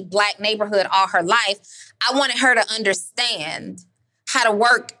predominantly Black neighborhood all her life, I wanted her to understand how to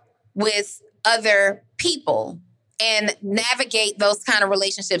work with other people and navigate those kind of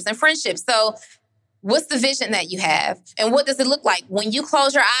relationships and friendships. So what's the vision that you have? And what does it look like? When you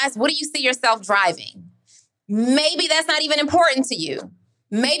close your eyes, what do you see yourself driving? Maybe that's not even important to you.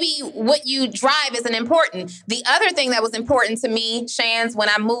 Maybe what you drive isn't important. The other thing that was important to me, Shans, when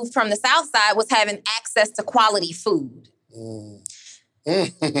I moved from the South Side was having access to quality food.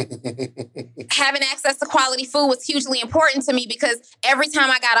 Having access to quality food was hugely important to me because every time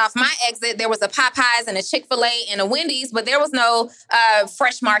I got off my exit, there was a Popeyes and a Chick-fil-A and a Wendy's, but there was no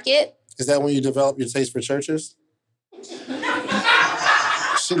Fresh Market. Is that when you develop your taste for churches?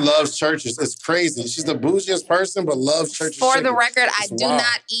 She loves churches. It's crazy. She's the bougiest person, but loves churches. For the record, I do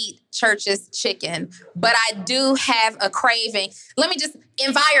not eat church's chicken, but I do have a craving. Let me just,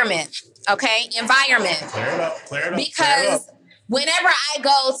 environment, okay? Environment. Clear it up. Because whenever I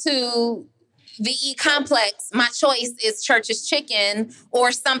go to the E-complex, my choice is church's chicken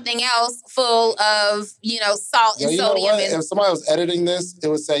or something else full of, salt and sodium. If somebody was editing this, it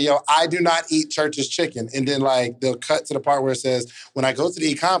would say, I do not eat church's chicken. And then they'll cut to the part where it says, when I go to the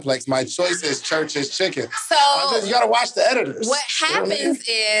E-complex, my choice is church's chicken. So you got to watch the editors. What happens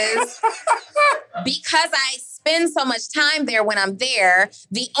is because I spend so much time there when I'm there,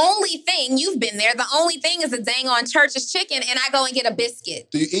 the only thing is a dang on church's chicken, and I go and get a biscuit.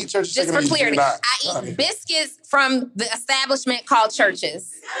 Do you eat church's chicken? Just for clarity, I eat biscuits from the establishment called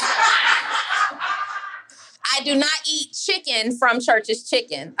Church's. I do not eat chicken from Church's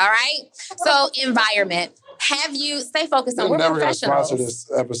chicken, all right? So environment. Have you, stay focused on, we're professionals. We're never going to sponsor this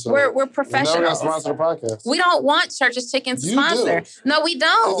episode. We're professionals. We're never going to sponsor the podcast. We don't want Church's chicken to sponsor. Do. No, we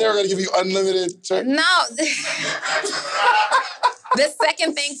don't. They're going to give you unlimited chicken. No. The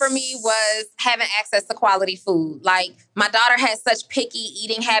second thing for me was having access to quality food. Like, my daughter had such picky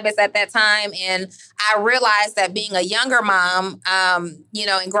eating habits at that time, and I realized that being a younger mom,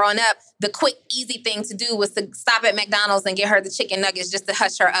 and growing up, the quick, easy thing to do was to stop at McDonald's and get her the chicken nuggets just to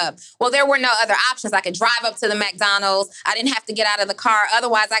hush her up. Well, there were no other options. I could drive up to the McDonald's. I didn't have to get out of the car.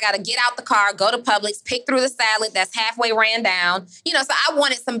 Otherwise, I got to get out the car, go to Publix, pick through the salad that's halfway ran down. So I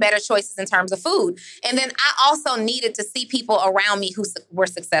wanted some better choices in terms of food. And then I also needed to see people around me who were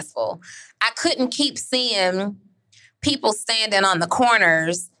successful. I couldn't keep seeing people standing on the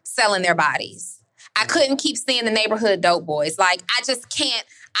corners selling their bodies. I couldn't keep seeing the neighborhood dope boys. Like, I just can't.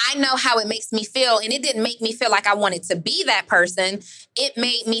 I know how it makes me feel, and it didn't make me feel like I wanted to be that person. It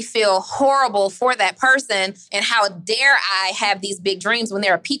made me feel horrible for that person, and how dare I have these big dreams when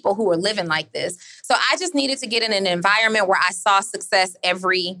there are people who are living like this. So I just needed to get in an environment where I saw success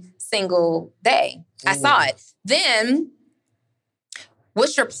every single day. I saw it. Then,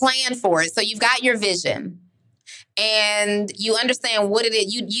 what's your plan for it? So you've got your vision, and you understand what it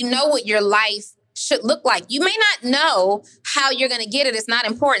is. You know what your life should look like. You may not know how you're going to get it. It's not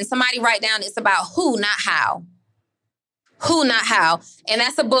important. Somebody write down, it's about who, not how. Who, not how. And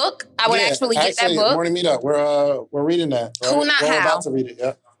that's a book. I would actually get that book. Morning Meetup. We're reading that. Right? Who, not we're how. About to read it.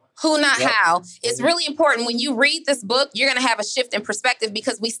 Yeah. Who, not how. It's really important. When you read this book, you're going to have a shift in perspective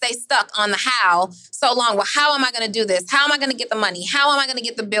because we stay stuck on the how so long. Well, how am I going to do this? How am I going to get the money? How am I going to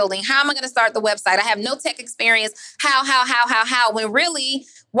get the building? How am I going to start the website? I have no tech experience. How? When really,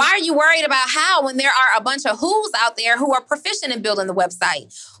 Why are you worried about how when there are a bunch of who's out there who are proficient in building the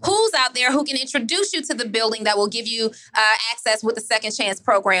website? Who's out there who can introduce you to the building that will give you access with the Second Chance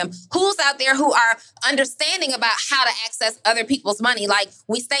program? Who's out there who are understanding about how to access other people's money? Like,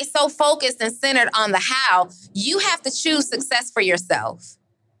 we stay so focused and centered on the how. You have to choose success for yourself.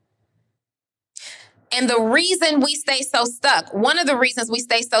 And the reason we stay so stuck, one of the reasons we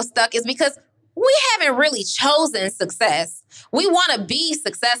stay so stuck is because we haven't really chosen success. We want to be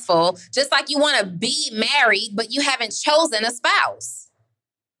successful, just like you want to be married, but you haven't chosen a spouse.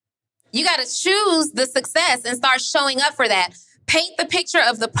 You got to choose the success and start showing up for that. Paint the picture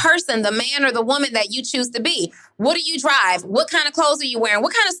of the person, the man or the woman that you choose to be. What do you drive? What kind of clothes are you wearing?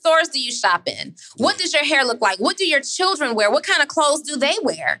 What kind of stores do you shop in? What does your hair look like? What do your children wear? What kind of clothes do they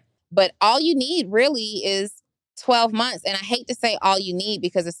wear? But all you need really is 12 months. And I hate to say all you need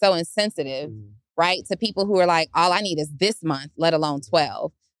because it's so insensitive, right? To people who are like, all I need is this month, let alone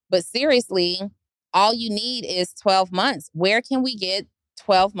 12. But seriously, all you need is 12 months. Where can we get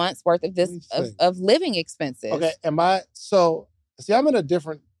 12 months worth of this of living expenses? Okay, I'm in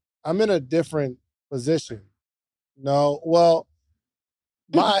a different position. No, well,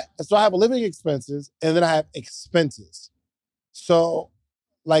 so I have living expenses and then I have expenses. So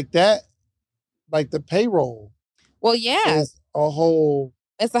like that, like the payroll. Well, yeah. It's a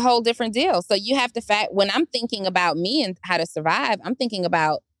whole different deal. So you have to when I'm thinking about me and how to survive, I'm thinking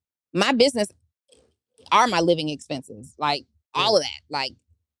about my business are my living expenses. Like all of that. Like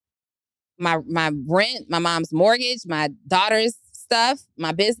my rent, my mom's mortgage, my daughter's stuff,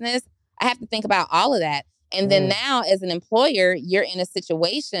 my business. I have to think about all of that. And then now as an employer, you're in a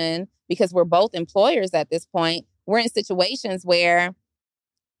situation, because we're both employers at this point, we're in situations where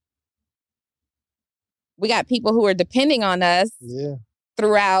we got people who are depending on us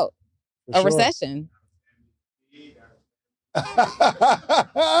throughout a recession. And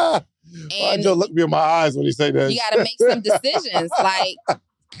Joe looked me in my eyes when he said that. You got to make some decisions.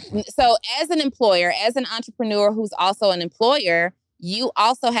 So as an employer, as an entrepreneur who's also an employer, you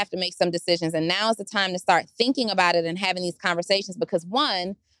also have to make some decisions. And now is the time to start thinking about it and having these conversations, because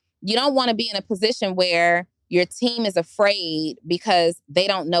one, you don't want to be in a position where your team is afraid because they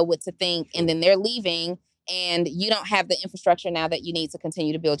don't know what to think and then they're leaving. And you don't have the infrastructure now that you need to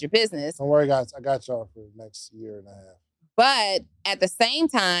continue to build your business. Don't worry, guys. I got y'all for the next year and a half. But at the same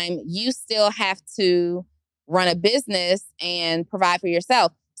time, you still have to run a business and provide for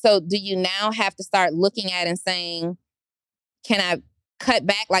yourself. So do you now have to start looking at and saying, can I cut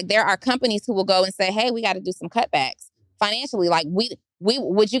back? Like, there are companies who will go and say, hey, we got to do some cutbacks financially. Like, we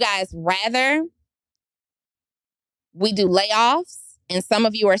would you guys rather we do layoffs and some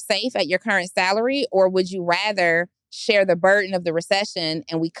of you are safe at your current salary, or would you rather share the burden of the recession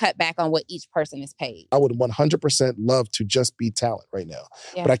and we cut back on what each person is paid? I would 100% love to just be talent right now.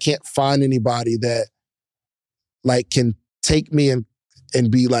 Yeah. But I can't find anybody that like can take me and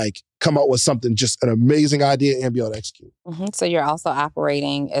be like, come up with something, just an amazing idea and be able to execute. Mm-hmm. So you're also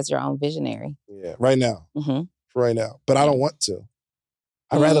operating as your own visionary. Yeah, right now. Mm-hmm. Right now. But I don't want to.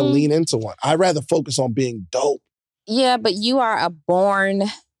 I'd rather lean into one. I'd rather focus on being dope. Yeah, but you are a born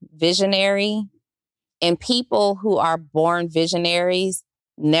visionary, and people who are born visionaries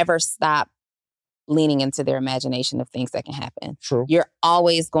never stop leaning into their imagination of things that can happen. True. You're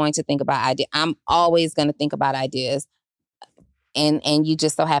always going to think about ideas. I'm always going to think about ideas. And you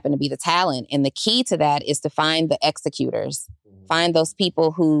just so happen to be the talent. And the key to that is to find the executors. Find those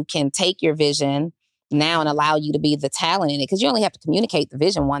people who can take your vision now and allow you to be the talent in it. Because you only have to communicate the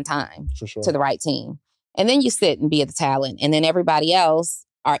vision one time to the right team. And then you sit and be the talent. And then everybody else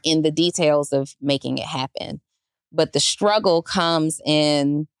are in the details of making it happen. But the struggle comes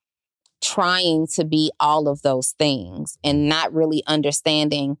in trying to be all of those things and not really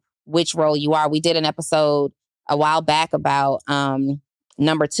understanding which role you are. We did an episode a while back about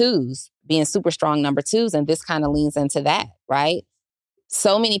number twos, being super strong number twos. And this kind of leans into that, right?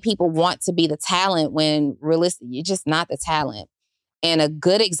 So many people want to be the talent when realistically, you're just not the talent. And a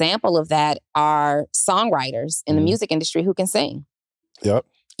good example of that are songwriters in the music industry who can sing. Yep.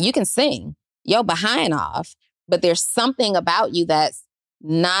 You can sing. Yo, behind off. But there's something about you that's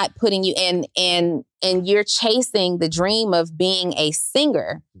not putting you in, and you're chasing the dream of being a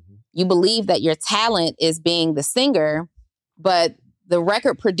singer. Mm-hmm. You believe that your talent is being the singer, but the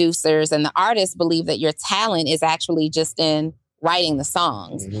record producers and the artists believe that your talent is actually just in writing the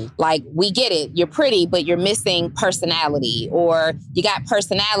songs. Mm-hmm. Like, we get it. You're pretty, but you're missing personality, or you got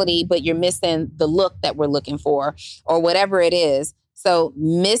personality, but you're missing the look that we're looking for, or whatever it is. So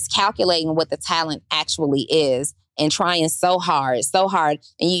miscalculating what the talent actually is and trying so hard.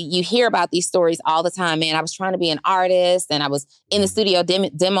 And you hear about these stories all the time. Man, I was trying to be an artist and I was in the studio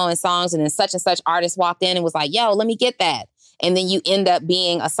demoing songs, and then such and such artist walked in and was like, yo, let me get that. And then you end up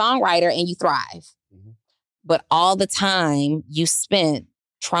being a songwriter and you thrive. Mm-hmm. But all the time you spent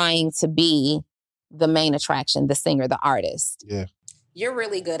trying to be the main attraction, the singer, the artist. Yeah. You're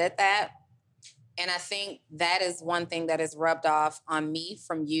really good at that. And I think that is one thing that is rubbed off on me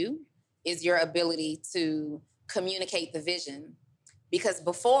from you, is your ability to communicate the vision. Because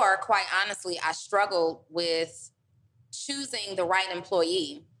before, quite honestly, I struggled with choosing the right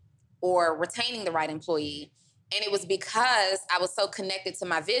employee or retaining the right employee. And it was because I was so connected to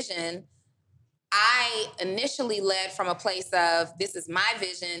my vision. I initially led from a place of, this is my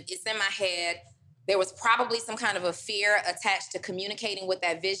vision, it's in my head. There was probably some kind of a fear attached to communicating what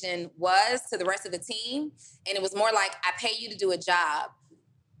that vision was to the rest of the team. And it was more like, I pay you to do a job.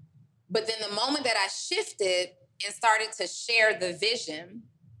 But then the moment that I shifted and started to share the vision,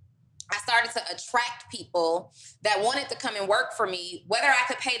 I started to attract people that wanted to come and work for me, whether I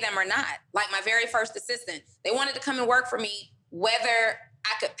could pay them or not. Like my very first assistant, they wanted to come and work for me, whether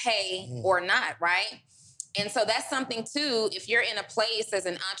I could pay or not, right? And so that's something too, if you're in a place as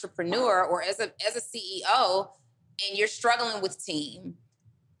an entrepreneur or as a CEO and you're struggling with team,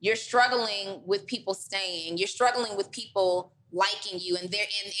 you're struggling with people staying, you're struggling with people liking you and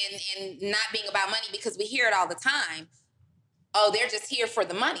not being about money, because we hear it all the time. Oh, they're just here for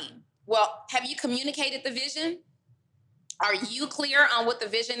the money. Well, have you communicated the vision? Are you clear on what the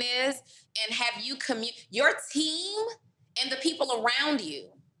vision is? And have you your team and the people around you,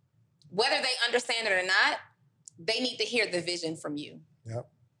 whether they understand it or not, they need to hear the vision from you. Yep.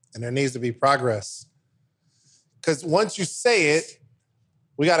 And there needs to be progress. Because once you say it,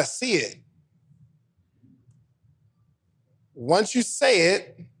 we got to see it. Once you say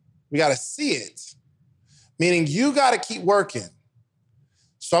it, we got to see it. Meaning you got to keep working.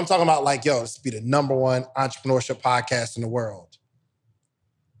 So I'm talking about like, yo, this be the #1 entrepreneurship podcast in the world.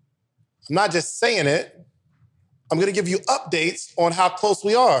 I'm not just saying it. I'm going to give you updates on how close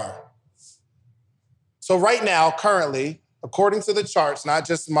we are. So right now, currently, according to the charts, not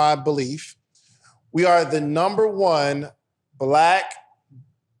just my belief, we are the #1 Black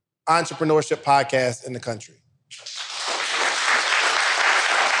entrepreneurship podcast in the country.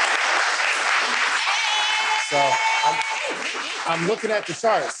 So I'm looking at the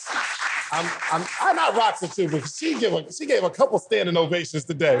charts. I'm not Roxy too, but she gave a couple standing ovations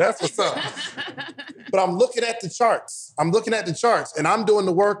today. That's what's up. But I'm looking at the charts. And I'm doing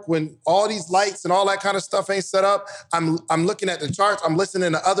the work when all these lights and all that kind of stuff ain't set up. I'm looking at the charts. I'm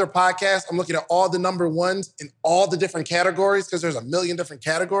listening to other podcasts. I'm looking at all the #1s in all the different categories, because there's a million different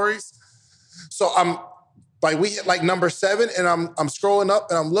categories. So we hit like #7, and I'm scrolling up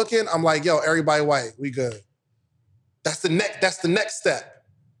and I'm looking. I'm like, yo, everybody white, we good. That's the next step.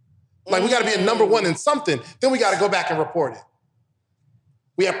 Like, we got to be a #1 in something. Then we got to go back and report it.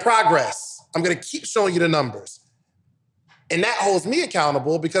 We have progress. I'm going to keep showing you the numbers. And that holds me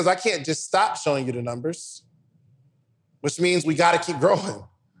accountable, because I can't just stop showing you the numbers, which means we got to keep growing.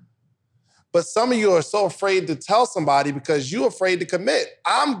 But some of you are so afraid to tell somebody because you're afraid to commit.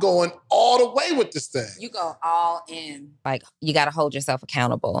 I'm going all the way with this thing. You go all in. Like, you got to hold yourself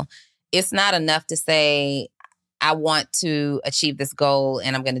accountable. It's not enough to say, I want to achieve this goal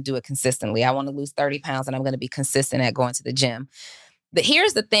and I'm going to do it consistently. I want to lose 30 pounds and I'm going to be consistent at going to the gym. But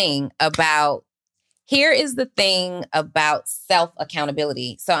here's the thing about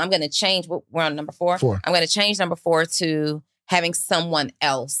self-accountability. So I'm going to change, we're on #4. 4. I'm going to change #4 to having someone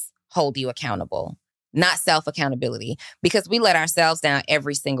else hold you accountable, not self-accountability, because we let ourselves down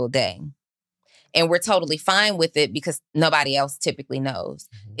every single day. And we're totally fine with it because nobody else typically knows.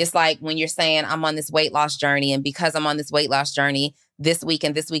 Mm-hmm. It's like when you're saying, I'm on this weight loss journey, and because I'm on this weight loss journey this week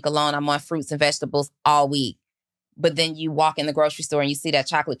and this week alone, I'm on fruits and vegetables all week. But then you walk in the grocery store and you see that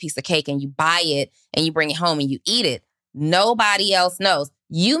chocolate piece of cake and you buy it and you bring it home and you eat it. Nobody else knows.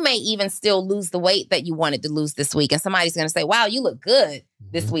 You may even still lose the weight that you wanted to lose this week. And somebody's going to say, wow, you look good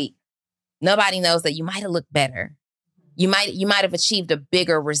this week. Nobody knows that you might have looked better. You might have achieved a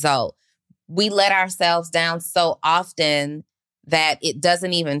bigger result. We let ourselves down so often that it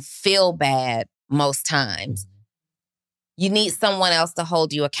doesn't even feel bad most times. You need someone else to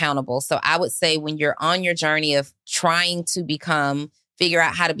hold you accountable. So I would say when you're on your journey of trying to figure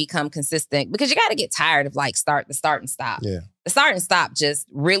out how to become consistent, because you got to get tired of like the start and stop. Yeah. The start and stop just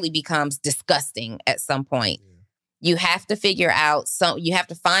really becomes disgusting at some point. Yeah. You have to figure out, you have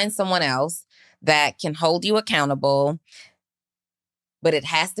to find someone else that can hold you accountable. But it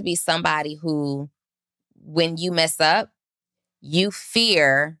has to be somebody who, when you mess up, you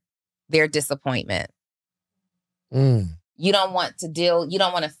fear their disappointment. You don't want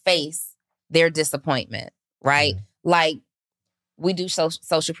to face their disappointment, right? Like, we do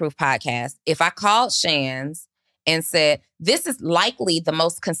Social Proof podcast. If I called Shan's and said, this is likely the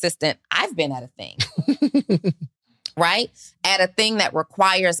most consistent I've been at a thing, right? At a thing that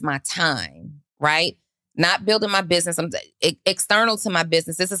requires my time, right? Not building my business, I'm external to my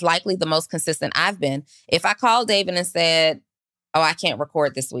business. This is likely the most consistent I've been. If I called David and said, oh, I can't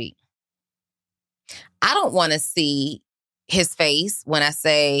record this week, I don't want to see his face when I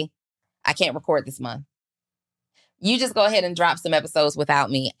say, I can't record this month. You just go ahead and drop some episodes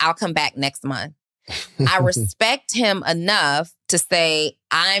without me. I'll come back next month. I respect him enough to say,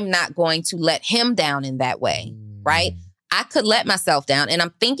 I'm not going to let him down in that way, right? I could let myself down. And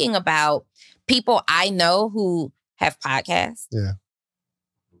I'm thinking about people I know who have podcasts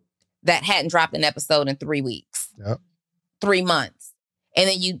that hadn't dropped an episode in 3 weeks, 3 months. And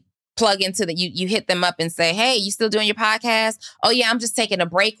then you plug into you hit them up and say, hey, you still doing your podcast? Oh yeah, I'm just taking a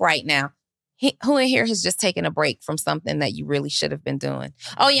break right now. Who in here has just taken a break from something that you really should have been doing?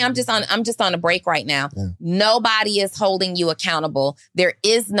 Oh yeah, I'm just on a break right now. Yeah. Nobody is holding you accountable. There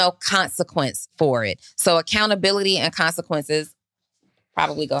is no consequence for it. So accountability and consequences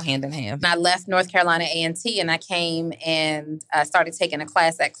probably go hand in hand. I left North Carolina A&T and I came and started taking a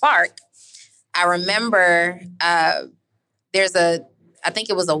class at Clark. I remember I think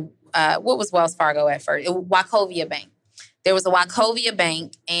it was what was Wells Fargo at first? Wachovia Bank. There was a Wachovia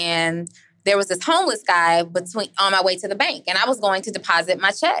Bank, and there was this homeless guy on my way to the bank, and I was going to deposit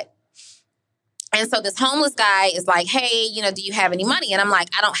my check. And so this homeless guy is like, hey, do you have any money? And I'm like,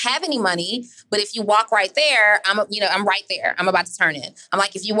 I don't have any money, but if you walk right there, I'm right there. I'm about to turn in. I'm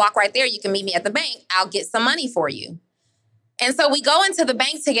like, if you walk right there, you can meet me at the bank. I'll get some money for you. And so we go into the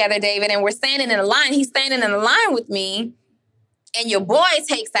bank together, David, and we're standing in a line. He's standing in a line with me. And your boy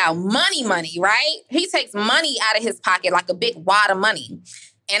takes out money, right? He takes money out of his pocket, like a big wad of money.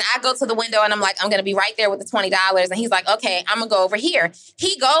 And I go to the window and I'm like, I'm going to be right there with the $20. And he's like, okay, I'm going to go over here.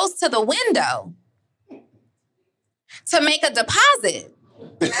 He goes to the window to make a deposit.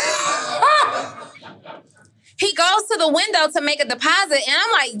 He goes to the window to make a deposit. And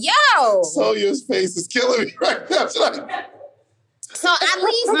I'm like, yo. Sonia's face is killing me right now. So I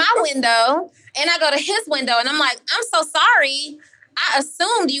leave my window and I go to his window and I'm like, I'm so sorry. I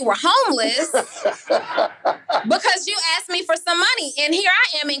assumed you were homeless because you asked me for some money. And here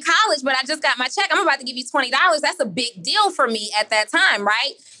I am in college, but I just got my check. I'm about to give you $20. That's a big deal for me at that time,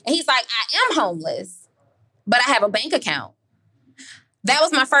 right? And he's like, I am homeless, but I have a bank account. That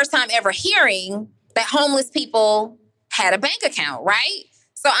was my first time ever hearing that homeless people had a bank account, right?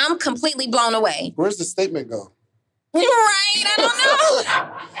 So I'm completely blown away. Where's the statement go? Right, I don't know.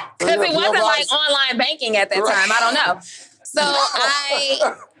 Because it wasn't like online banking at that time. I don't know. So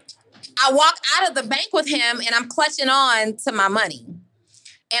I walk out of the bank with him and I'm clutching on to my money.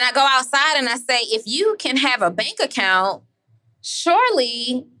 And I go outside and I say, if you can have a bank account,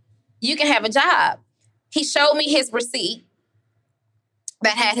 surely you can have a job. He showed me his receipt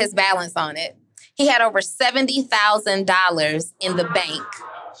that had his balance on it. He had over $70,000 in the bank.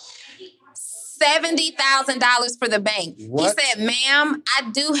 $70,000 for the bank. What? He said, ma'am,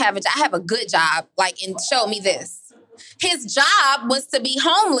 I do have a job. I have a good job. And showed me this. His job was to be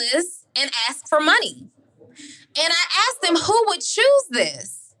homeless and ask for money. And I asked him, who would choose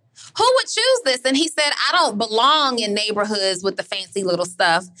this? Who would choose this? And he said, I don't belong in neighborhoods with the fancy little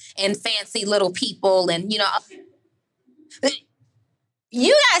stuff and fancy little people. And, you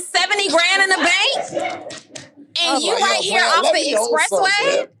got 70 grand in the bank and you right here off the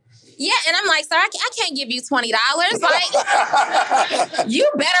expressway? Yeah, and I'm like, sir, I can't give you $20. You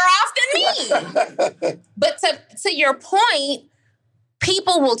better off than me. But to your point,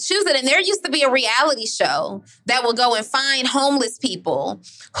 people will choose it. And there used to be a reality show that will go and find homeless people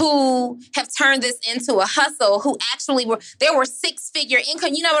who have turned this into a hustle, who actually there were six-figure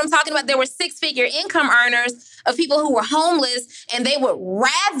income. You know what I'm talking about? There were six-figure income earners of people who were homeless, and they would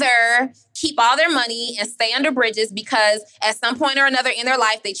rather keep all their money and stay under bridges because at some point or another in their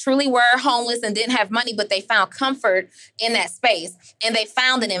life, they truly were homeless and didn't have money, but they found comfort in that space. And they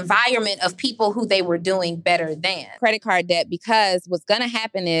found an environment of people who they were doing better than. Credit card debt, because what's going to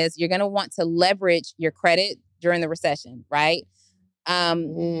happen is you're going to want to leverage your credit during the recession, right?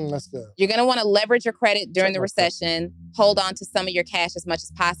 That's good. You're going to want to leverage your credit during the recession, hold on to some of your cash as much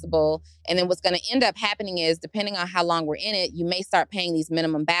as possible. And then what's going to end up happening is, depending on how long we're in it, you may start paying these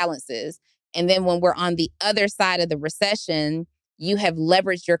minimum balances. And then when we're on the other side of the recession, you have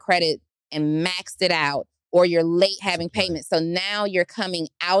leveraged your credit and maxed it out, or you're late having payments. So now you're coming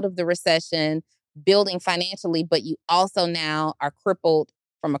out of the recession, building financially, but you also now are crippled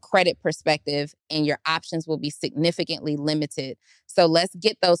from a credit perspective, and your options will be significantly limited. So let's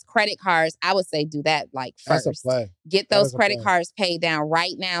get those credit cards. I would say do that like first. That's a play. Get those credit cards paid down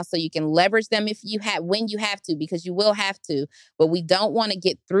right now so you can leverage them when you have to, because you will have to. But we don't want to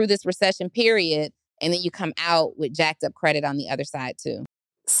get through this recession period and then you come out with jacked up credit on the other side too.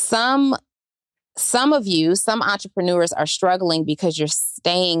 Some entrepreneurs are struggling because you're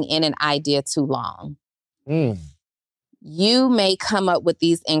staying in an idea too long. You may come up with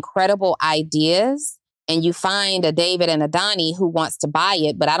these incredible ideas and you find a David and a Donni who wants to buy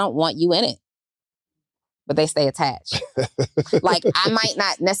it, but I don't want you in it. But they stay attached. Like, I might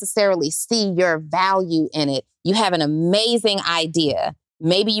not necessarily see your value in it. You have an amazing idea.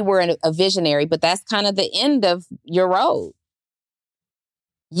 Maybe you were a visionary, but that's kind of the end of your road.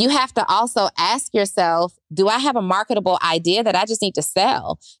 You have to also ask yourself, do I have a marketable idea that I just need to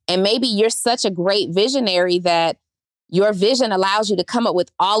sell? And maybe you're such a great visionary that your vision allows you to come up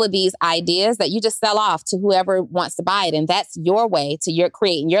with all of these ideas that you just sell off to whoever wants to buy it. And that's your way to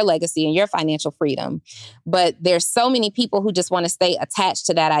creating your legacy and your financial freedom. But there's so many people who just want to stay attached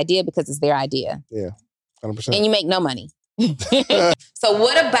to that idea because it's their idea. Yeah, 100%. And you make no money. So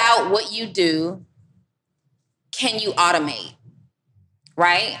what about what you do can you automate,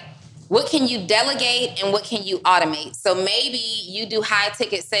 right? What can you delegate and what can you automate? So maybe you do high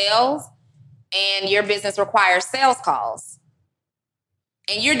ticket sales and your business requires sales calls.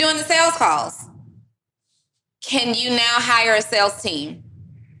 And you're doing the sales calls. Can you now hire a sales team?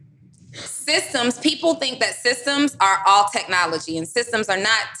 Systems, people think that systems are all technology, and systems are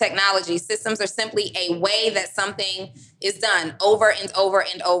not technology. Systems are simply a way that something is done over and over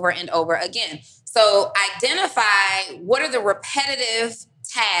and over and over again. So identify what are the repetitive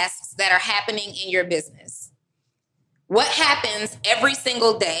tasks that are happening in your business. What happens every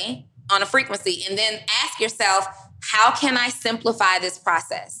single day on a frequency, and then ask yourself, how can I simplify this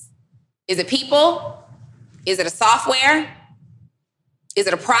process? Is it people? Is it a software? Is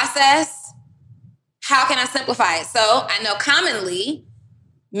it a process? How can I simplify it? So I know commonly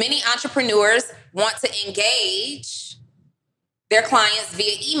many entrepreneurs want to engage their clients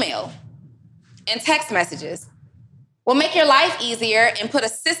via email and text messages. Well, make your life easier and put a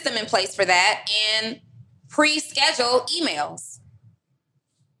system in place for that and pre-schedule emails.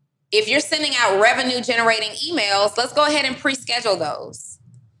 If you're sending out revenue-generating emails, let's go ahead and pre-schedule those.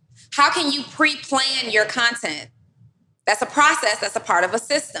 How can you pre-plan your content? That's a process. That's a part of a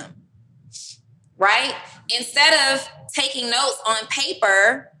system, right? Instead of taking notes on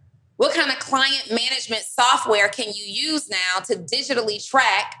paper, what kind of client management software can you use now to digitally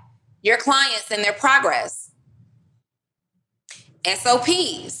track your clients and their progress?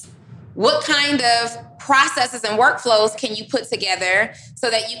 SOPs. What kind of processes and workflows can you put together so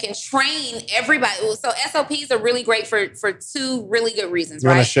that you can train everybody? So SOPs are really great for two really good reasons,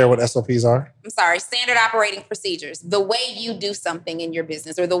 right? You want to share what SOPs are? I'm sorry, standard operating procedures, the way you do something in your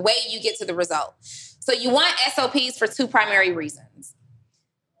business or the way you get to the result. So you want SOPs for two primary reasons.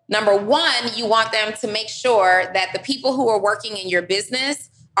 Number one, you want them to make sure that the people who are working in your business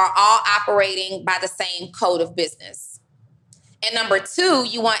are all operating by the same code of business. And number two,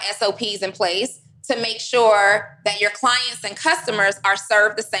 you want SOPs in place to make sure that your clients and customers are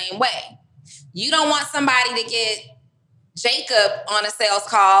served the same way. You don't want somebody to get Jacob on a sales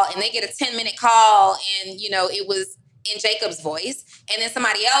call and they get a 10-minute call and, it was in Jacob's voice. And then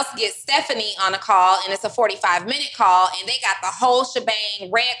somebody else gets Stephanie on a call and it's a 45-minute call and they got the whole shebang,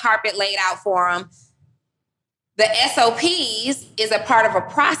 red carpet laid out for them. The SOPs is a part of a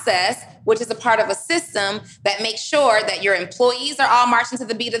process, which is a part of a system that makes sure that your employees are all marching to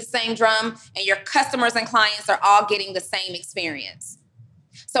the beat of the same drum and your customers and clients are all getting the same experience.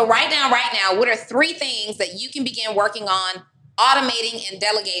 So right now, what are 3 things that you can begin working on automating and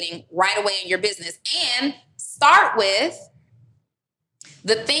delegating right away in your business? And start with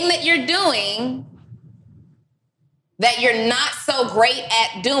the thing that you're doing that you're not so great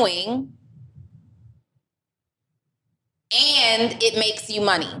at doing and it makes you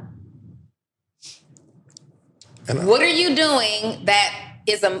money. What are you doing that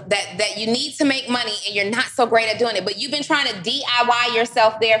you need to make money and you're not so great at doing it, but you've been trying to DIY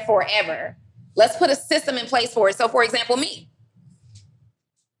yourself there forever? Let's put a system in place for it. So for example, me,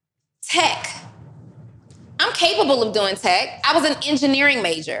 tech. I'm capable of doing tech. I was an engineering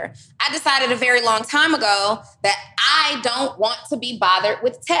major. I decided a very long time ago that I don't want to be bothered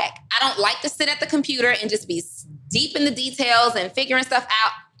with tech. I don't like to sit at the computer and just be deep in the details and figuring stuff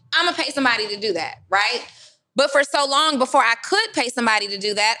out. I'm gonna pay somebody to do that, right? But for so long before I could pay somebody to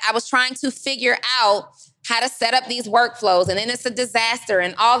do that, I was trying to figure out how to set up these workflows. And then it's a disaster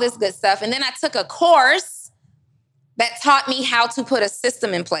and all this good stuff. And then I took a course that taught me how to put a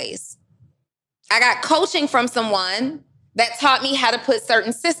system in place. I got coaching from someone that taught me how to put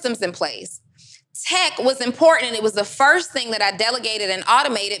certain systems in place. Tech was important, and it was the first thing that I delegated and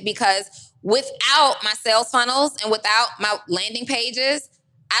automated, because without my sales funnels and without my landing pages,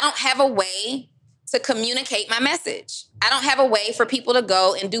 I don't have a way to communicate my message. I don't have a way for people to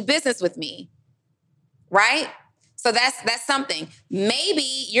go and do business with me, right? So that's something.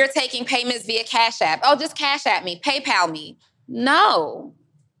 Maybe you're taking payments via Cash App. Oh, just Cash App me, PayPal me. No.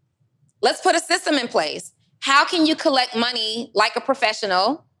 Let's put a system in place. How can you collect money like a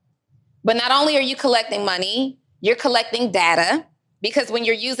professional? But not only are you collecting money, you're collecting data, because when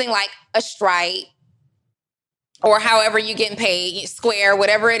you're using like a Stripe or however you're getting paid, Square,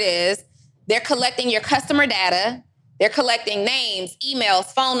 whatever it is, they're collecting your customer data. They're collecting names, emails,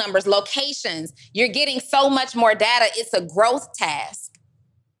 phone numbers, locations. You're getting so much more data. It's a growth task.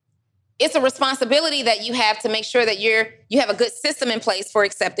 It's a responsibility that you have to make sure that you have a good system in place for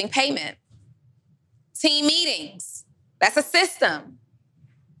accepting payment. Team meetings, that's a system.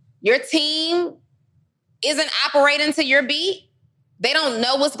 Your team isn't operating to your beat. They don't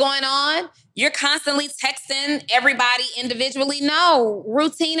know what's going on. You're constantly texting everybody individually. No,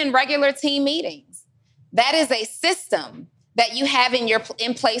 routine and regular team meetings. That is a system that you have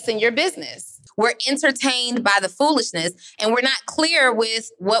in place in your business. We're entertained by the foolishness, and we're not clear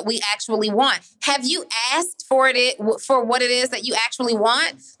with what we actually want. Have you asked for what it is that you actually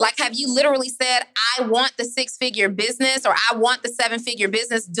want? Like, have you literally said, I want the 6-figure business, or I want the 7-figure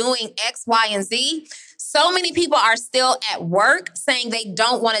business doing X, Y, and Z? So many people are still at work saying they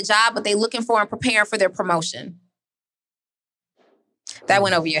don't want a job, but they're looking for and preparing for their promotion. That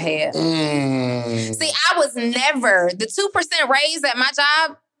went over your head. See, I was never, the 2% raise at my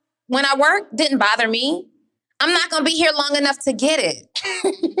job when I worked didn't bother me. I'm not going to be here long enough to get it.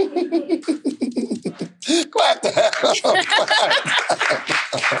 Clap that.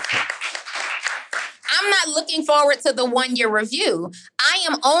 I'm not looking forward to the 1-year review. I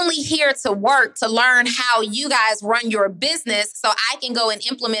am only here to work to learn how you guys run your business so I can go and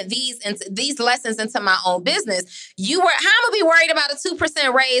implement these lessons into my own business. How am I going to be worried about a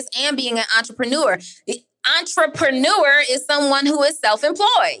 2% raise and being an entrepreneur? The entrepreneur is someone who is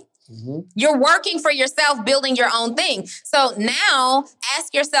self-employed. Mm-hmm. You're working for yourself, building your own thing. So now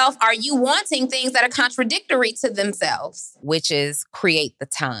ask yourself, are you wanting things that are contradictory to themselves? Which is create the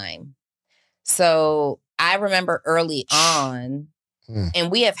time. So I remember early on,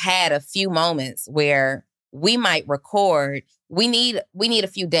 and we have had a few moments where we might record. We need a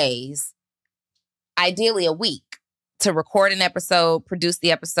few days, ideally a week, to record an episode, produce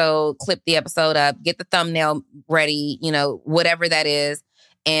the episode, clip the episode up, get the thumbnail ready, whatever that is,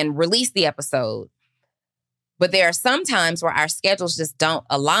 and release the episode. But there are some times where our schedules just don't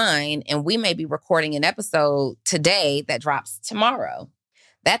align, and we may be recording an episode today that drops tomorrow.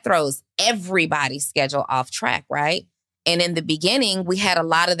 That throws everybody's schedule off track, right? And in the beginning, we had a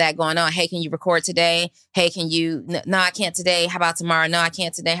lot of that going on. Hey, can you record today? Hey, can you? No, I can't today. How about tomorrow? No, I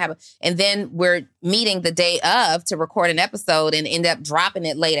can't today. And then we're meeting the day of to record an episode and end up dropping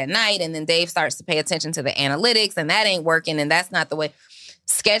it late at night. And then Dave starts to pay attention to the analytics, and that ain't working. And that's not the way.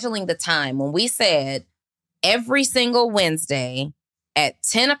 Scheduling the time. When we said every single Wednesday at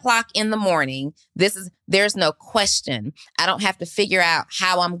 10 o'clock in the morning, there's no question. I don't have to figure out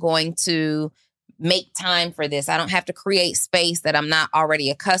how I'm going to make time for this. I don't have to create space that I'm not already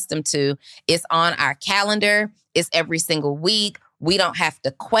accustomed to. It's on our calendar. It's every single week. We don't have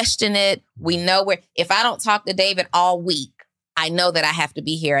to question it. We know if I don't talk to David all week, I know that I have to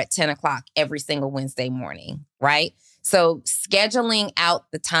be here at 10 o'clock every single Wednesday morning, right? So scheduling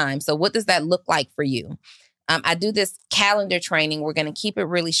out the time. So what does that look like for you? I do this calendar training. We're going to keep it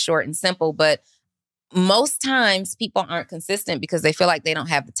really short and simple, but most times people aren't consistent because they feel like they don't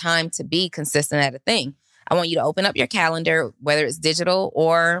have the time to be consistent at a thing. I want you to open up your calendar, whether it's digital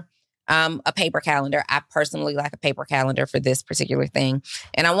or a paper calendar. I personally like a paper calendar for this particular thing.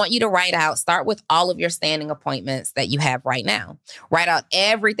 And I want you to start with all of your standing appointments that you have right now. Write out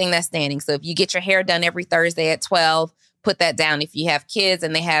everything that's standing. So if you get your hair done every Thursday at 12, put that down. If you have kids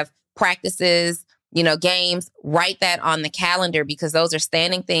and they have practices, games, write that on the calendar, because those are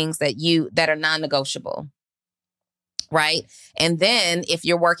standing things that are non-negotiable, right? And then if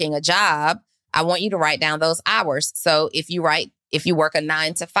you're working a job, I want you to write down those hours. So if you work a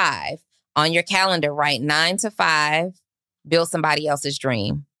 9 to 5 on your calendar, write 9 to 5, build somebody else's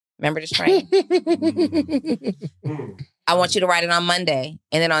dream. Remember this train? I want you to write it on Monday.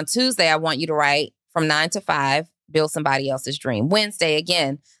 And then on Tuesday, I want you to write from 9 to 5, build somebody else's dream. Wednesday,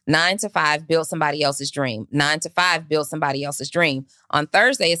 again, 9 to 5, build somebody else's dream. 9 to 5, build somebody else's dream. On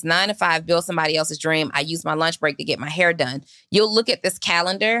Thursday, it's 9 to 5, build somebody else's dream. I use my lunch break to get my hair done. You'll look at this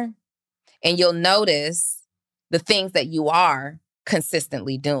calendar and you'll notice the things that you are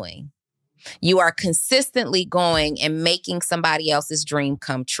consistently doing. You are consistently going and making somebody else's dream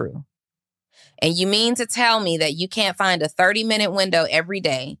come true. And you mean to tell me that you can't find a 30-minute window every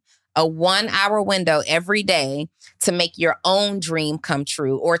day, a 1-hour window every day to make your own dream come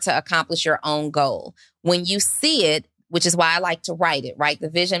true or to accomplish your own goal? When you see it, which is why I like to write it, write the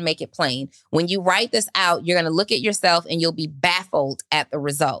vision, make it plain. When you write this out, you're going to look at yourself and you'll be baffled at the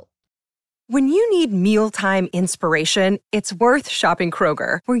result. When you need mealtime inspiration, it's worth shopping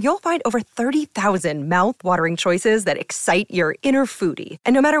Kroger, where you'll find over 30,000 mouth-watering choices that excite your inner foodie.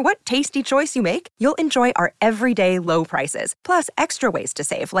 And no matter what tasty choice you make, you'll enjoy our everyday low prices, plus extra ways to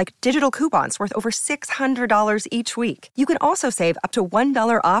save, like digital coupons worth over $600 each week. You can also save up to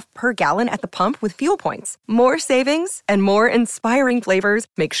 $1 off per gallon at the pump with fuel points. More savings and more inspiring flavors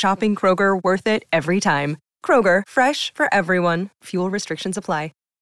make shopping Kroger worth it every time. Kroger, fresh for everyone. Fuel restrictions apply.